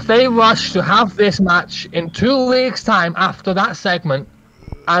match, in 2 weeks' time after that segment,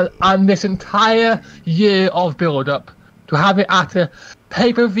 and this entire year of build-up, to have it at a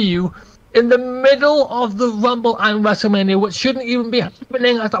pay-per-view in the middle of the Rumble and WrestleMania, which shouldn't even be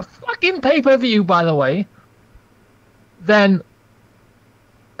happening as a fucking pay-per-view, by the way, then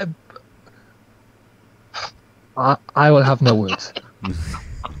I will have no words.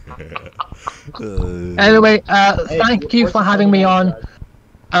 Anyway, thank you for having me on.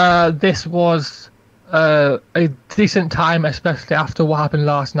 This was a decent time, especially after what happened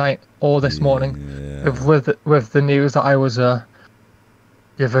last night or this morning with the news that I was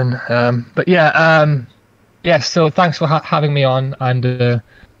given. But yeah, yes. So thanks for having me on, and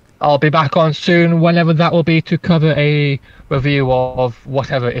I'll be back on soon, whenever that will be, to cover a review of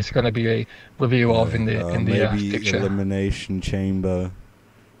whatever it's going to be a review of in the maybe picture. Elimination Chamber,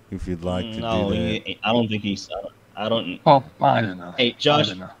 if you'd like to do that. I don't think he's. I don't. Oh, I don't know. Hey,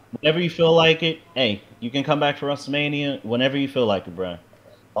 Josh, whenever you feel like it, hey, you can come back for WrestleMania whenever you feel like it, bro. As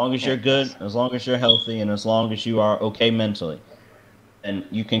long as you're good, as long as you're healthy, and as long as you are okay mentally, and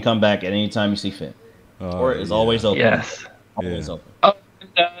you can come back at any time you see fit. Or is always open. Yes. Always open. Oh,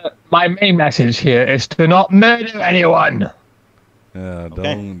 and, my main message here is to not murder anyone.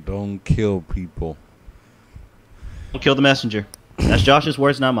 Don't kill people. Don't kill the messenger. That's Josh's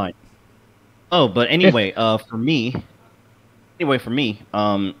words, not mine. Oh, but anyway, for me,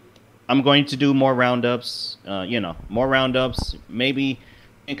 I'm going to do more roundups. More roundups. Maybe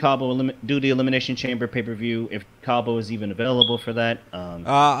Kgabo do the Elimination Chamber pay-per-view if Kgabo is even available for that.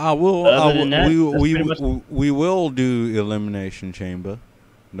 I will. We will do Elimination Chamber.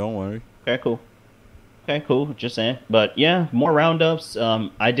 Don't worry. Okay, cool. Just saying. But yeah, more roundups.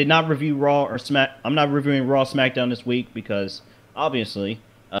 I did not review Raw or Smack. I'm not reviewing Raw SmackDown this week because obviously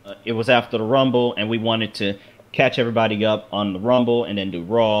it was after the Rumble and we wanted to catch everybody up on the Rumble and then do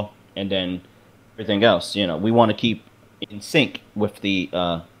Raw and then everything else. You know, we want to keep in sync with the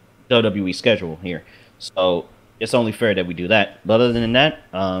WWE schedule here. So it's only fair that we do that. But other than that,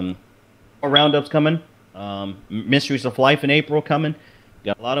 more roundups coming. Mysteries of Life in April coming.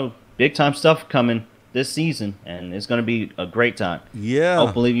 Got a lot of big time stuff coming this season, and it's going to be a great time. Yeah.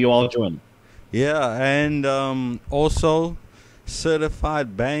 Hopefully you all join. Yeah, and also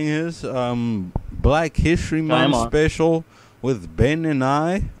Certified Bangers, Black History Month special with Ben and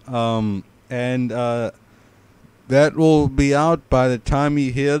I, and that will be out by the time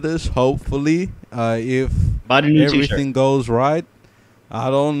you hear this, hopefully, if everything goes right.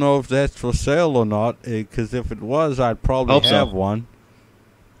 I don't know if that's for sale or not, because if it was, I'd probably have one.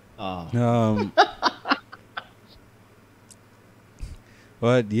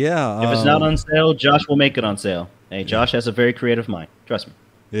 But yeah, if it's not on sale, Josh will make it on sale. Hey, Josh has a very creative mind. Trust me.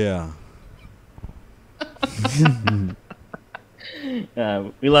 Yeah.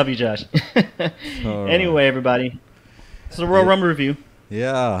 We love you, Josh. Anyway, everybody, it's the Royal Rumble review.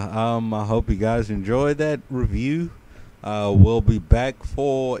 Yeah. I hope you guys enjoyed that review. We'll be back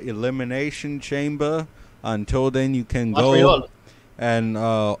for Elimination Chamber. Until then, you can go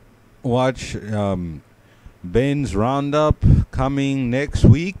and watch Ben's Roundup coming next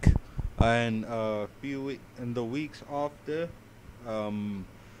week, and in the weeks after,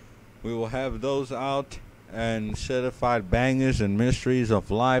 we will have those out, and Certified Bangers and Mysteries of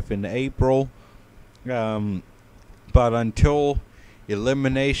Life in April. But until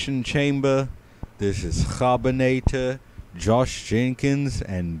Elimination Chamber, this is Kgabonator, Josh Jenkins,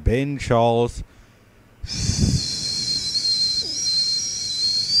 and Ben Charles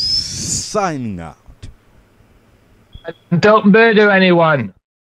signing out. Don't murder anyone.